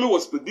first coming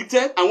was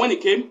predicted and when he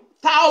came,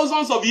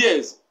 thousands of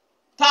years.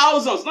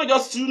 Thousands, not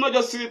just 2, not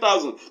just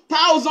 3,000.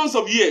 Thousands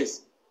of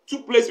years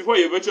took place before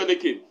he eventually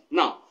came.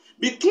 Now,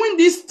 between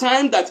this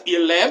time that he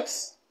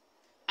left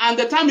and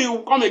the time he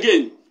will come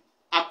again,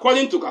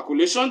 according to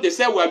calculation, they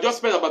said we have just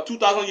spent about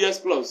 2,000 years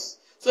plus.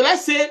 So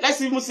let's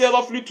even say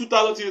roughly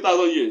 2,000,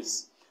 3,000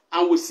 years.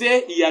 And we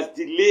say he has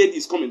delayed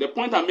his coming. The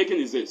point I'm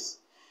making is this.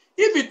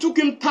 If it took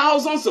him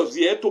thousands of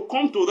years to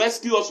come to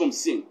rescue us from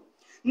sin,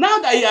 now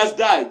that he has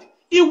died,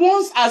 he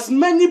wants as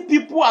many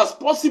people as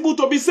possible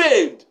to be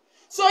saved.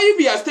 So if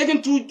he has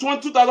taken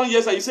 2,000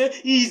 years and you say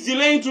he is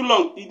delaying too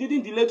long, he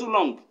didn't delay too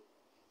long.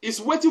 He's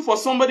waiting for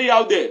somebody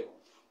out there.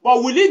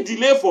 But will he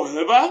delay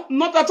forever?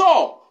 Not at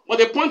all. But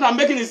the point I'm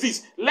making is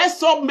this. Let's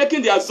stop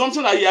making the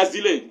assumption that he has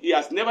delayed. He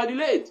has never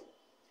delayed.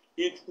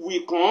 It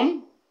will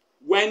come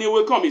when he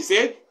will come. He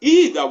said,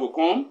 he that will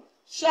come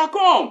shall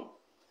come.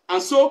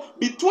 And so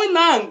between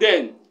now and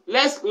then,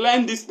 let's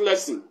learn this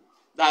lesson.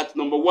 That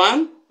number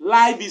one,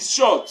 life is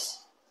short.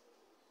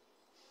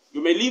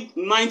 You may live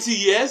 90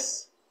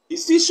 years.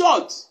 It's still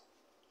short.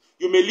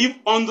 You may live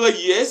 100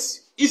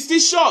 years. It's still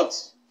short.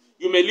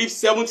 You may live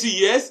 70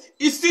 years.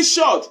 It's still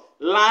short.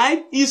 Life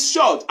is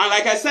short. And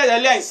like I said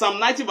earlier in Psalm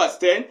 90 verse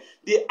 10,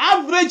 the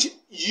average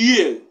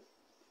year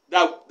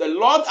that the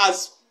Lord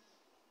has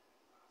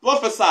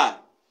prophesied,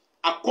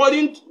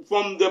 according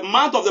from the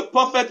mouth of the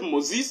prophet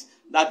Moses,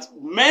 that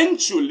men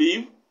should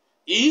live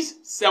is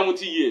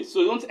 70 years.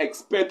 So don't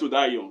expect to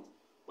die young.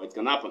 But it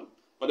can happen.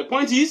 But the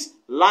point is,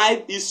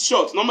 life is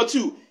short. Number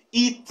two,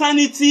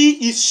 eternity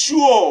is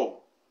sure.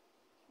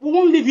 We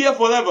won't live here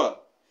forever.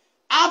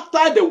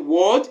 After the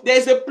world, there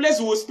is a place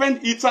we will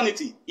spend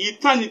eternity.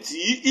 Eternity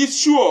is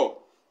sure.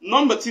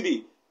 Number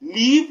three,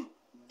 live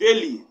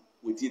daily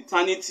with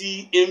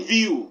eternity in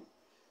view.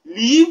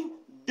 Live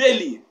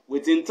daily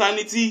with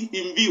eternity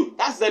in view.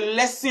 That's the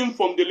lesson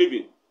from the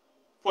living.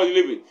 for the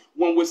living.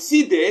 When we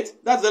see death,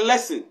 that's the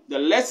lesson. The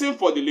lesson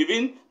for the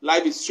living: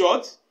 life is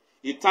short,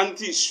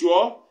 eternity is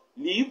sure.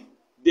 Live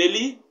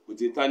daily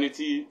with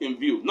eternity in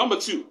view. Number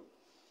 2,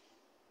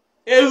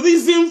 a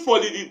reason for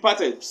the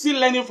departed. Still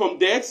learning from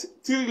death.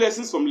 3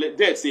 lessons from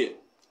death here.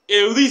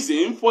 A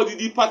reason for the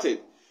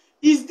departed.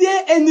 Is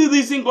there any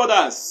reason God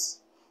has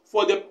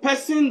for the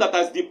person that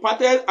has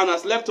departed and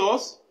has left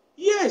us?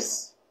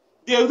 Yes,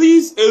 there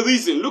is a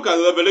reason. Look at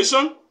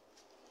Revelation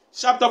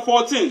chapter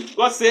 14.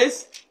 God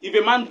says, if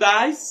a man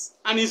dies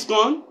and is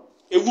gone,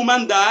 a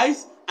woman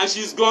dies and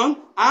she's gone,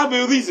 I have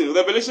a reason.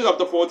 Revelation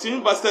chapter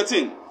 14 verse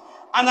 13.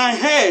 And I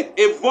heard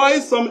a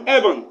voice from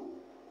heaven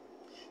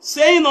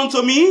saying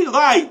unto me,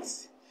 write,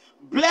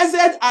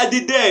 blessed are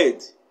the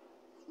dead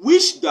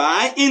which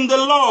die in the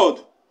Lord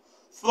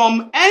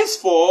from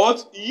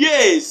henceforth,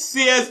 yea,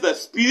 says the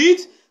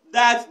Spirit,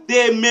 that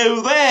they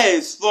may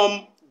rest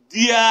from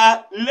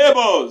their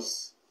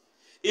labors.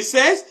 It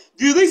says,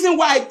 the reason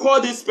why I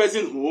call this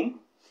person home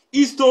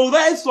is to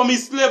rest from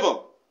his labor.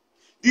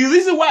 The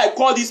reason why I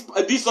call this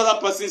other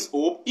person's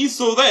home is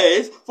to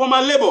rest from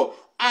my labor,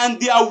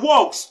 and their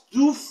works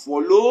do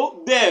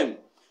follow them.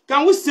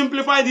 Can we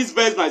simplify this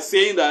verse by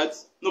saying that,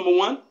 number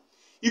 1,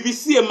 if you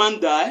see a man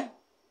die,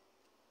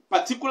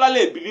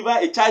 particularly a believer,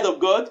 a child of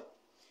God,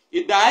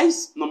 he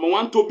dies, number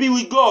 1, to be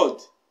with God.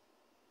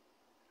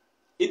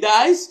 He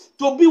dies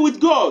to be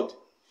with God.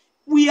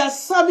 We are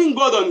serving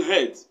God on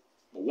earth,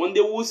 but one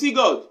day we will see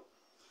God.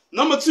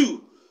 Number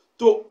 2,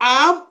 to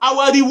have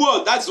our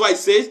reward. That's why it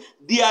says,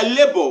 their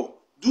labor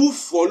do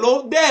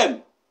follow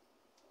them.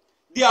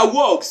 Their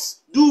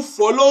works do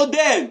follow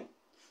them.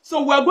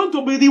 So we are going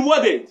to be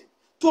rewarded.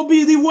 To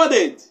be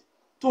rewarded.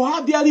 To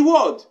have their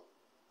reward.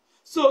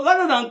 So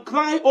rather than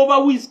cry over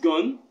who is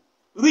gone,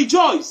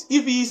 rejoice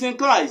if he is in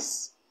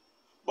Christ.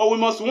 But we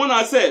must warn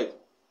ourselves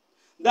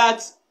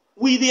that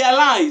we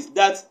realize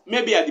that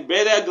maybe at the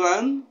burial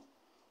ground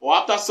or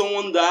after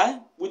someone dies,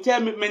 we tell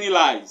many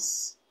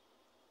lies.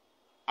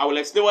 I will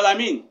explain what I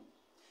mean.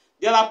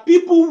 There are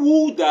people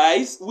who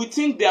dies, we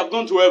think they have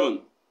gone to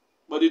heaven.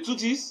 But the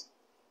truth is,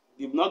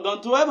 they've not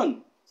gone to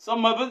heaven.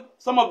 Some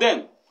of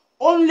them.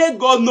 Only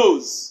God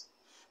knows.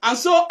 And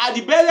so at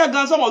the burial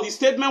ground, some of the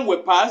statements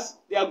were passed.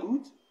 They are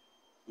good.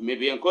 We may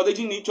be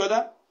encouraging each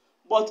other.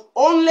 But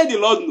only the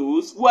Lord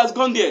knows who has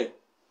gone there.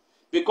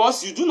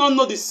 Because you do not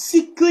know the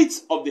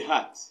secrets of the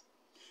heart.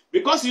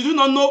 Because you do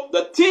not know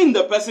the thing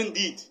the person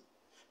did.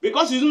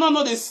 Because you do not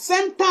know the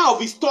center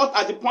of his thought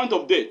at the point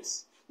of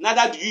death.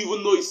 Neither do you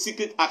even know his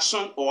secret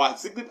action or a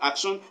secret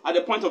action at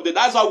the point of death.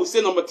 That's why we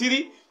say number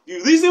 3,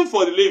 the reason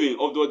for the living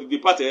of the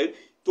departed,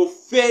 to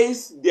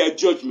face their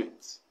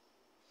judgment.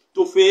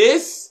 To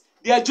face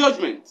their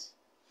judgment.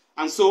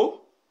 And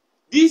so,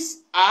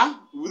 these are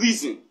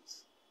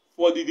reasons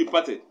for the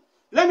departed.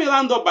 Let me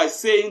round up by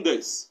saying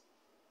this.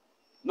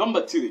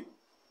 Number 3,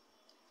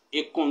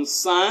 a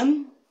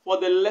concern for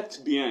the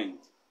left behind.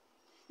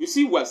 You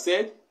see what I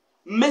said?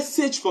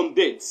 Message from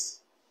death,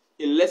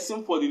 a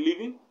lesson for the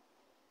living.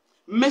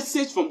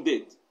 Message from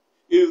death,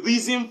 a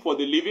reason for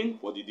the living,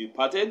 for the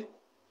departed.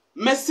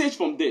 Message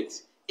from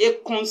death, a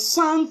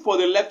concern for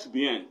the left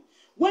behind.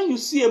 When you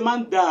see a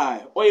man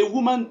die or a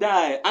woman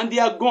die and they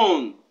are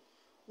gone,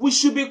 we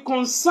should be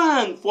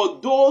concerned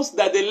for those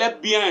that they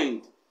left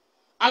behind.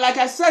 And like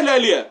I said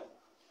earlier,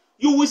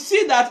 you will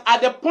see that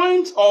at the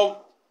point of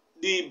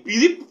the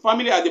bereaved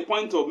family, at the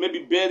point of maybe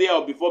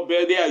burial or before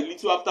burial, a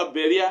little after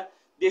burial,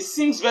 they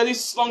seem very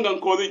strong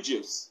and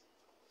courageous.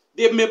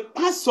 They may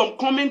pass some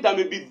comment that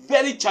may be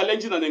very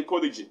challenging and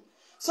encouraging.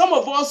 Some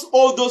of us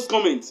hold those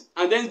comments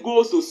and then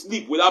goes to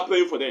sleep without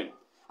praying for them.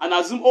 And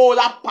assume, oh,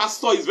 that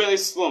pastor is very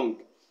strong.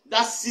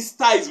 That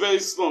sister is very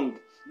strong.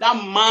 That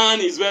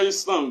man is very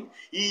strong.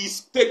 He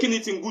is taking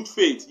it in good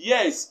faith.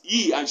 Yes,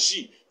 he and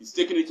she is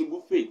taking it in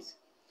good faith.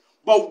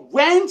 But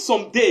when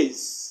some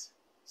days,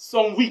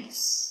 some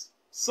weeks,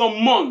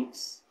 some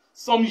months,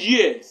 some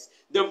years,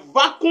 the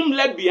vacuum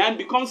left behind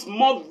becomes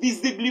more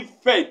visibly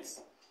felt,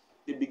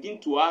 they begin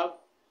to have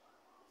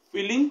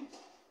feeling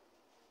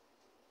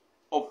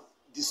of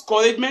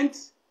discouragement,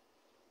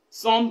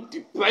 some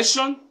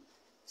depression,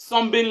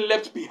 some being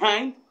left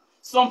behind,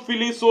 some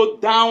feeling so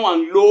down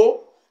and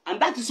low.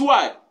 And that is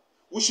why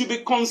we should be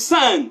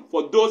concerned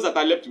for those that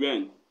are left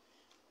behind.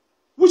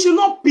 We should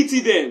not pity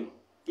them.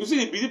 You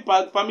see, the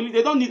bereaved family,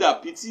 they don't need our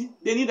pity.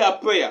 They need our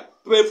prayer.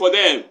 Pray for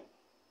them.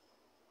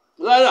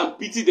 Rather than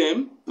pity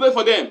them, pray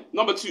for them.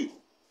 Number 2.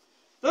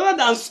 Rather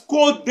than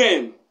scold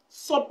them,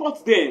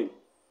 support them.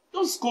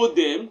 Don't scold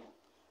them.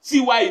 See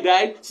why he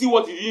died. See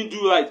what he didn't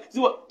do right.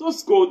 Don't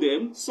scold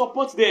them.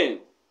 Support them.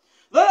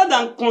 Rather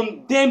than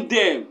condemn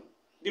them,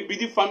 the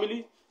bereaved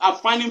family, and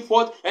finding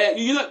fault.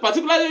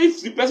 Particularly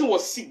if the person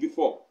was sick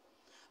before.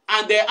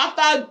 And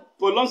after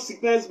prolonged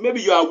sickness,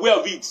 maybe you are aware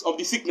of it, of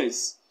the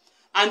sickness.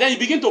 And then you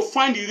begin to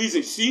find the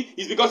reason. See,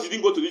 it's because you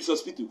didn't go to this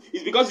hospital.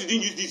 It's because you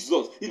didn't use this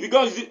resource. It's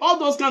because you did, all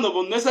those kind of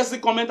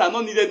unnecessary comments are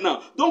not needed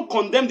now. Don't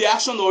condemn the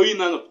action or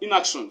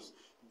inactions.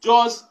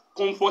 Just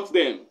comfort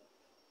them.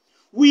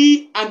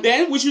 And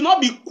then we should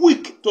not be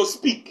quick to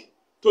speak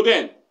to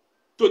them,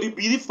 to the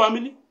bereaved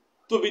family,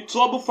 to the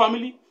troubled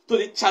family, to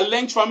the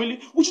challenged family.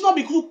 We should not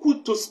be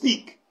quick to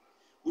speak.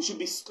 We should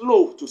be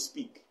slow to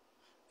speak.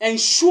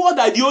 Ensure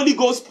that the Holy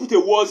Ghost put a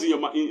word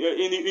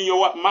in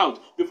your mouth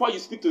before you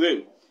speak to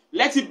them.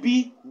 Let it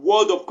be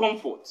word of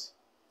comfort.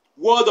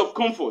 Word of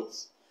comfort.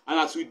 And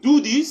as we do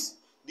this,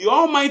 the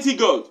Almighty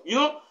God,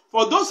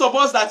 for those of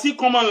us that still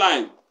come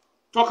online,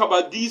 talk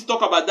about this,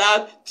 talk about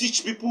that,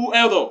 teach people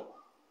elder,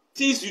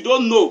 things you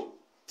don't know,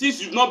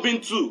 things you've not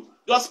been through,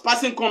 just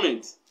passing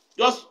comments,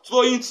 just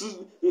throwing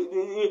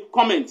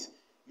comments.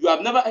 You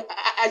have never,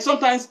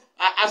 sometimes,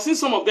 I've seen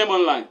some of them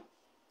online.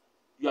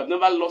 You have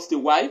never lost a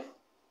wife.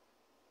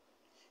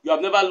 You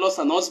have never lost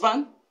an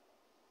husband.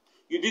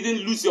 You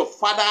didn't lose your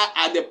father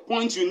at the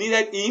point you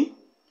needed him.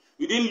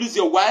 You didn't lose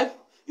your wife.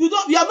 You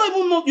don't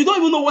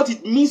even know what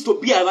it means to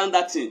be around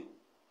that thing.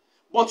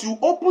 But you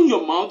open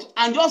your mouth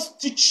and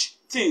just teach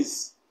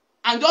things.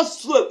 And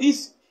just throw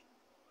this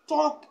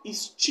talk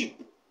is cheap.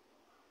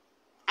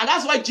 And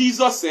that's why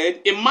Jesus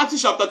said in Matthew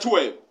chapter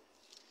 12.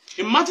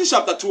 In Matthew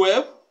chapter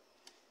 12,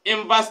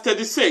 in verse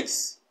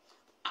 36.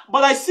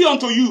 But I say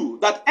unto you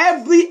that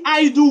every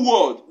idle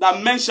word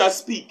that men shall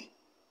speak,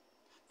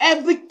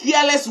 every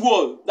careless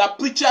word that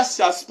preachers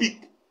shall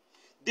speak,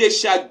 they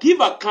shall give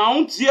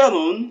account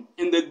hereon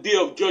in the day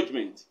of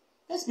judgment.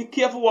 Let's be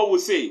careful what we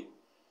say.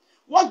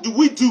 What do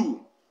we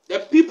do? The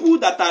people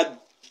that are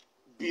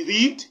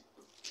bereaved,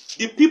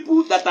 the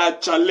people that are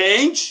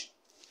challenged,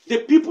 the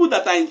people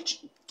that are in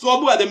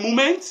trouble at the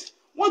moment,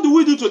 what do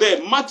we do to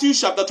them? Matthew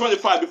chapter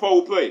 25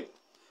 before we pray.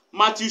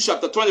 Matthew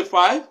chapter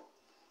 25.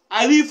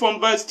 I read from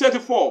verse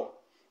 34.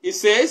 It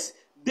says,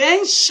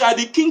 Then shall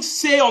the king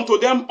say unto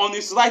them on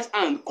his right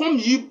hand, Come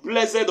ye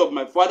blessed of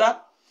my father,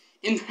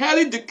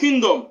 inherit the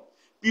kingdom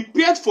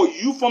prepared for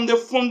you from the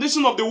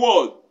foundation of the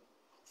world.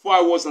 For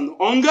I was an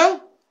hunger,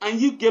 and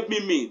you gave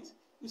me meat.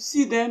 You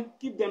see them,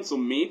 give them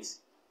some meat.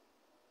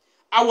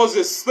 I was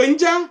a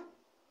stranger,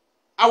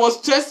 I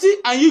was thirsty,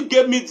 and you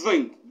gave me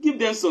drink. Give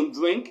them some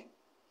drink.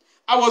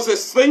 I was a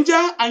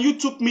stranger, and you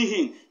took me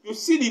in. You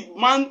see the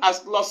man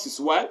has lost his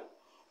wife,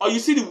 or you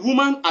see the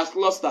woman has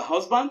lost her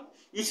husband,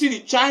 you see the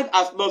child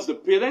has lost the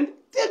parent,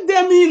 take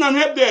them in and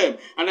help them.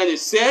 And then he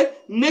said,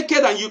 Naked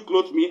and you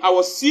clothed me, I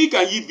was sick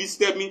and you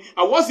visited me,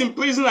 I was in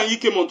prison and you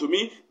came unto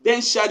me.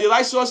 Then shall the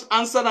righteous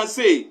answer and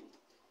say,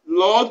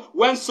 Lord,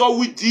 when saw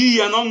we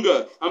thee an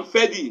hunger and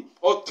fed thee,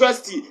 or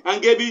thirsty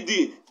and gave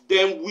thee?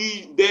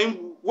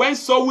 Then when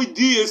saw we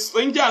thee a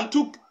stranger and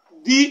took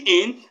thee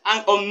in,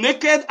 and or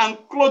naked and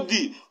clothed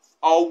thee?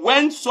 Or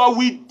when saw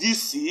we thee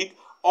sick,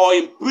 or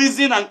in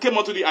prison and came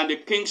unto thee? And the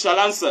king shall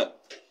answer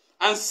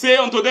and say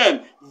unto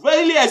them,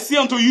 Verily I say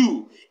unto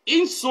you,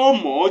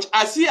 insomuch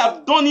as ye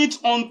have done it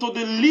unto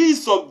the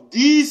least of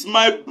these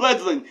my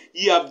brethren,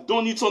 ye have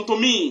done it unto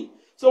me.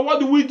 So what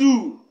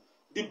do?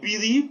 The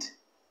bereaved,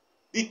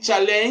 the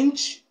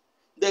challenged,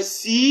 the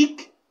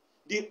sick,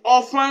 the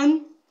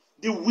orphan,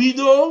 the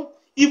widow,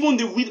 even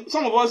the widow.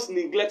 Some of us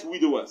neglect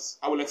widowers.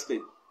 I will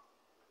explain.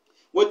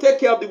 We take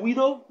care of the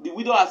widow. The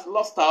widow has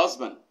lost her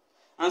husband.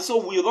 And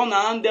so we run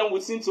around them, we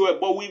sing to her,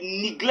 but we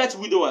neglect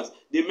widowers.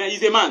 The man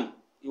is a man.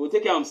 He will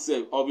take care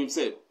of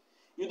himself.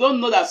 You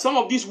don't know that some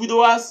of these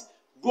widowers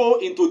go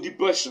into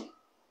depression.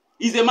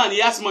 He's a man,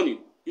 he has money.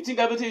 You think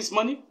everything is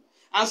money?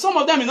 And some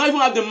of them may not even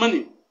have the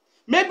money.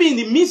 Maybe in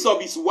the midst of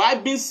his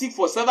wife being sick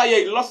for several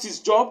years, he lost his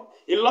job,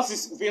 he lost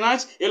his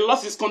finance, he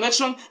lost his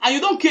connection, and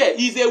you don't care.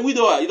 He's a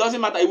widower. It doesn't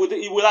matter. He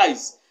will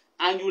rise.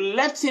 And you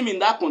left him in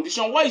that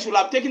condition. Why it should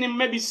have taken him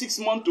maybe 6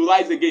 months to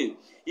rise again.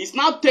 It's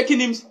now taking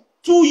him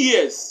 2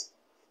 years,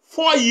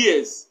 4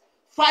 years,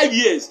 5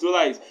 years to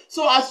rise.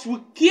 So as we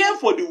care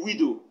for the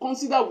widow,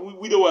 consider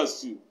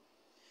widowers too.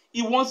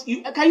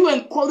 Can you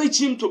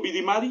encourage him to be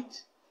remarried?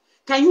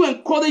 Can you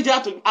encourage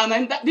her to?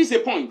 And this is a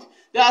point.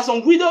 There are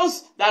some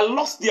widows that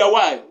lost their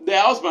wife,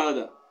 their husband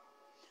rather.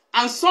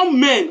 And some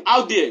men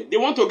out there, they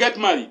want to get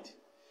married.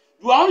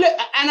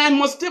 And I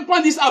must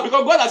point this out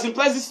because God has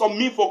impressed this on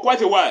me for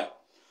quite a while.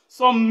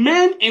 Some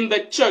men in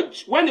the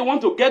church, when they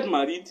want to get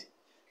married,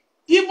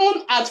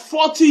 even at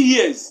 40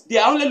 years, they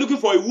are only looking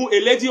for a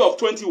lady of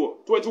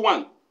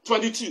 21,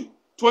 22,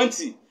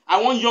 20,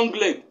 and one young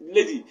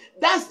lady.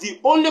 That's the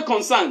only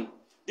concern.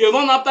 They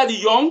run after the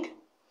young.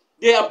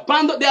 They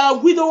abandon. There are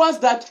widowers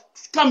that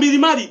can be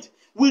remarried.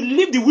 We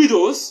leave the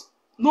widows,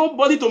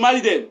 nobody to marry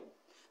them.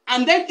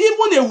 And then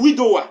even a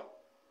widower,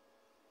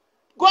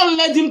 God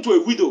led him to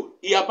a widow.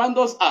 He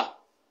abandons her.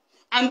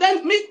 And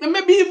then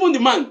maybe even the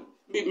man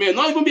may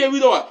not even be a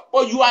widower,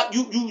 but you are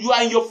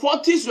in your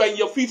 40s, you are in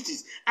your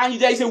 50s, and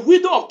there is a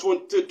widow of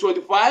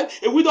 25,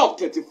 a widow of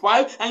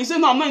 35, and you say,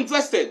 no, I'm not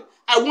interested.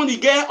 I want the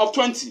girl of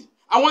 20.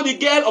 I want the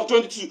girl of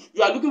 22.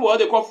 You are looking for what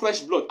they call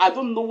fresh blood. I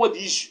don't know what the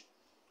issue.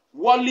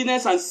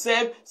 Worldliness and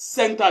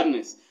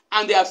self-centeredness.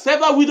 And there are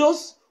several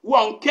widows who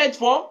are uncared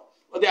for.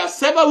 There are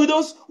several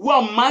widows who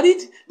are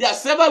married. There are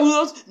several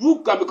widows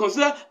who can be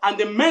considered. And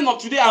the men of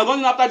today are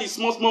running after the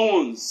small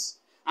ones.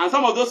 And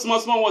some of those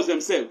small ones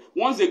themselves,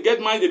 once they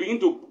get married, they begin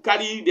to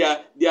carry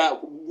their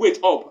weight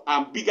up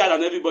and bigger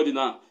than everybody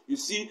now. You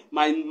see,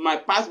 my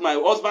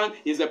husband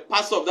is a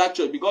pastor of that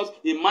church because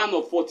a man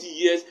of 40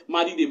 years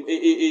married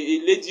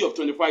a lady of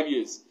 25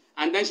 years.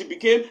 And then she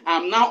became,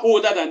 I'm now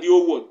older than the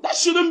old world. That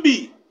shouldn't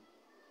be.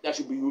 There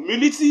should be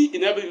humility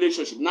in every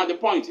relationship. Now the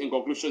point in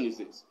conclusion is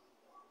this.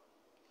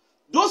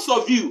 Those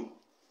of you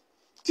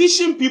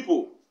teaching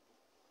people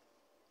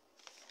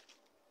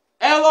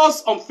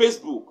errors on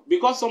Facebook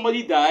because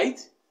somebody died,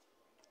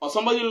 or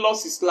somebody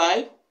lost his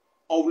life,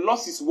 or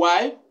lost his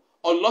wife,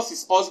 or lost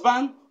his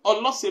husband,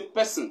 or lost a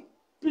person,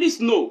 please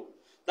know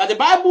that the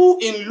Bible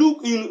in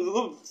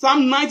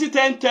Psalm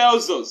 90:10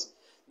 tells us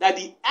that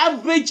the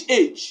average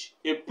age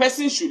a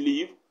person should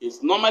live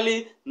is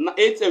normally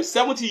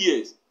 70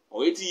 years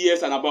or 80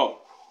 years and above.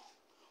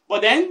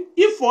 But then,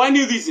 if for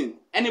any reason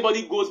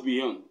anybody goes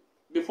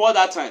before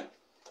that time,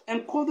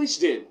 encourage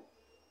them.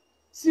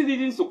 See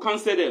reasons to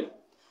counsel them.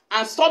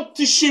 And stop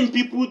teaching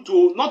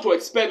people not to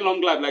expect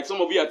long life like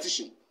some of you are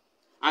teaching.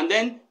 And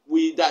then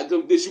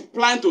they should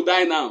plan to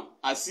die now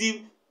as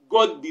if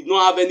God did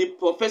not have any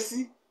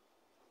prophecy,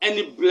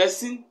 any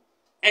blessing,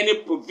 any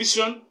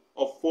provision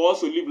for us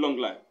to live long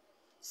life.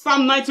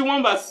 Psalm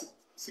 91 verse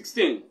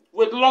 16.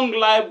 With long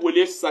life will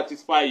it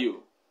satisfy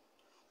you.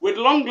 With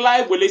long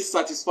life will it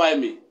satisfy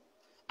me.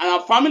 And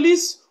our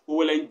families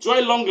will enjoy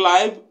long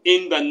life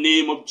in the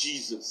name of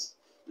Jesus.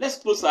 Let's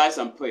close our eyes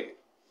and pray.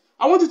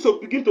 I want you to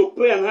begin to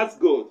pray and ask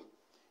God.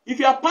 If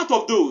you are part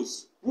of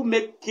those who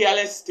make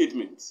careless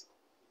statements,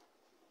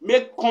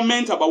 make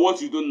comment about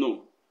what you don't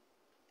know.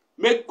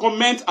 Make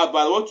comment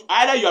about what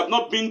either you have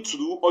not been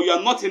through or you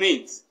are not in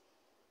it.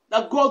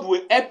 That God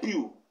will help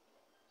you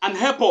and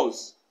help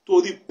us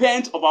to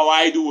repent of our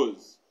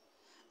idols.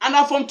 And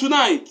that from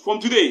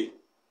today,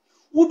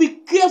 we'll be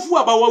careful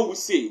about what we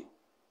say.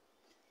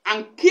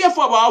 And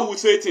careful about how we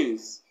say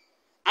things.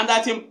 And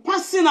that in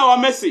passing our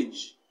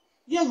message,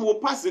 yes, we will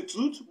pass the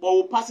truth, but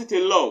we'll pass it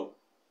in love.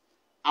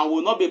 And we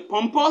will not be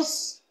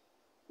pompous.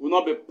 We will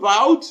not be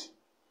proud.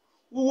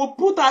 We will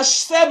put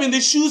ourselves in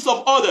the shoes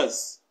of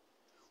others.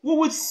 We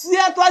will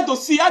try to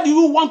see how do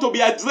you want to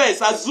be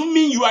addressed,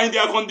 assuming you are in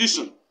their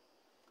condition.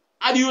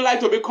 How do you like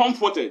to be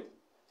comforted?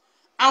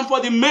 And for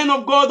the men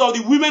of God, or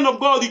the women of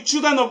God, or the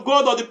children of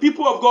God, or the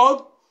people of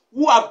God,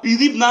 who are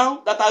believed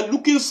now, that are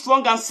looking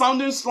strong and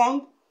sounding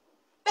strong,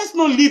 let's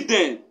not leave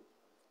them.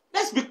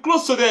 Let's be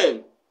close to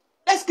them.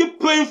 Let's keep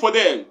praying for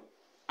them.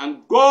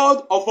 And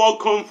God of all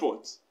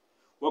comfort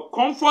will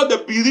comfort the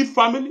bereaved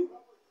family,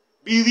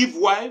 bereaved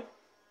wife,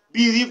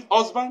 bereaved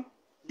husband,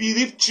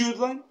 bereaved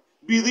children,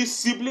 bereaved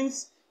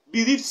siblings,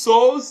 bereaved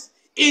souls.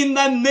 In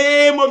the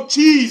name of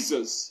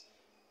Jesus.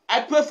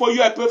 I pray for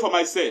you, I pray for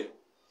myself.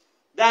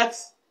 That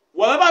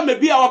whatever may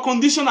be our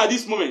condition at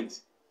this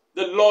moment,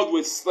 the Lord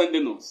will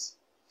strengthen us.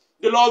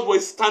 The Lord will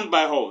stand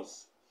by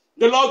us.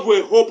 The Lord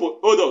will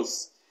hold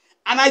us.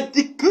 And I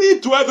decree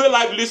to every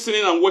life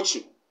listening and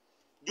watching,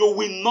 you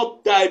will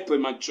not die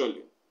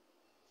prematurely.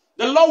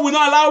 The Lord will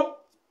not allow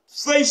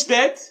strange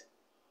death,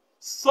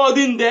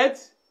 sudden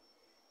death,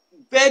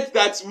 death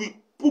that will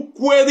put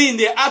query in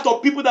the heart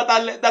of people that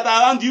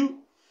are around you.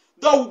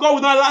 God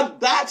will not allow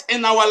that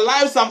in our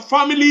lives and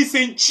families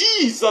in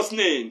Jesus'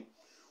 name.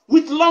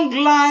 With long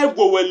life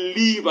we will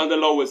live and the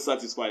Lord will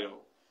satisfy us.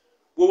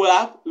 We will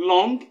have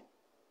long,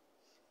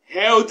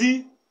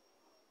 healthy,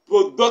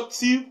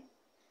 productive,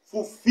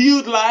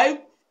 fulfilled life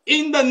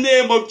in the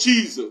name of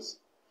Jesus.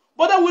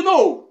 But then we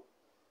know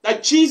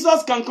that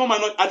Jesus can come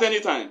at any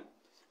time.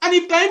 And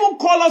he can even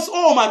call us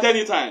home at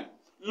any time.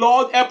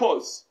 Lord, help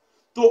us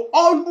to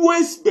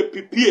always be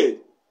prepared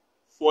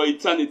for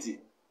eternity.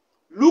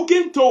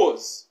 Looking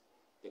towards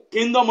the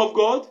kingdom of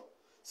God,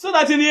 so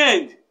that in the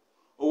end,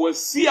 we will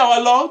see our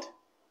Lord,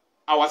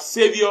 our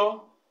Savior,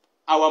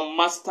 our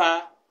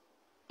Master,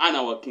 and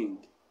our King.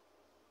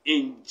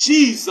 In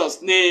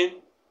Jesus' name,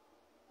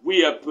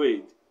 we have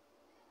prayed.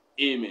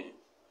 Amen.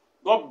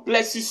 God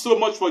bless you so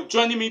much for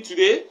joining me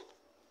today.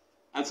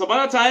 And some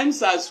other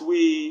times, as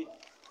we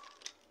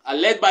are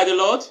led by the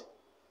Lord,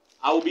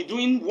 I will be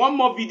doing one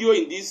more video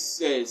in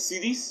this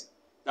series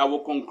that will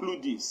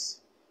conclude this.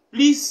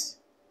 Please,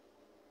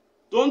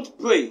 don't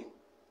pray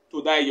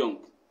to die young.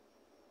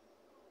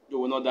 You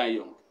will not die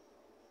young.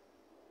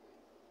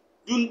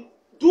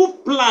 Do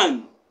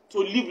plan to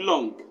live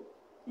long.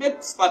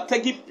 Make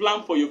strategic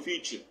plan for your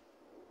future.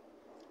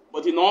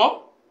 But in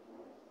all,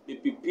 be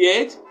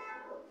prepared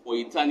for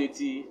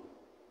eternity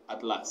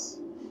at last.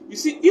 You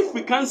see, if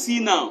we can't see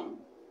now,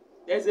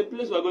 there's a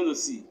place we're going to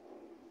see.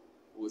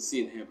 We'll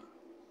see in heaven.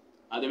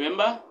 And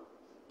remember,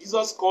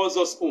 Jesus calls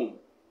us home,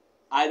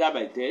 either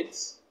by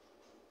death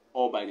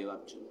or by the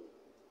rapture.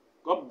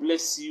 God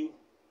bless you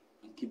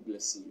and keep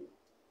blessing you.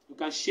 You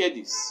can share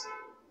this.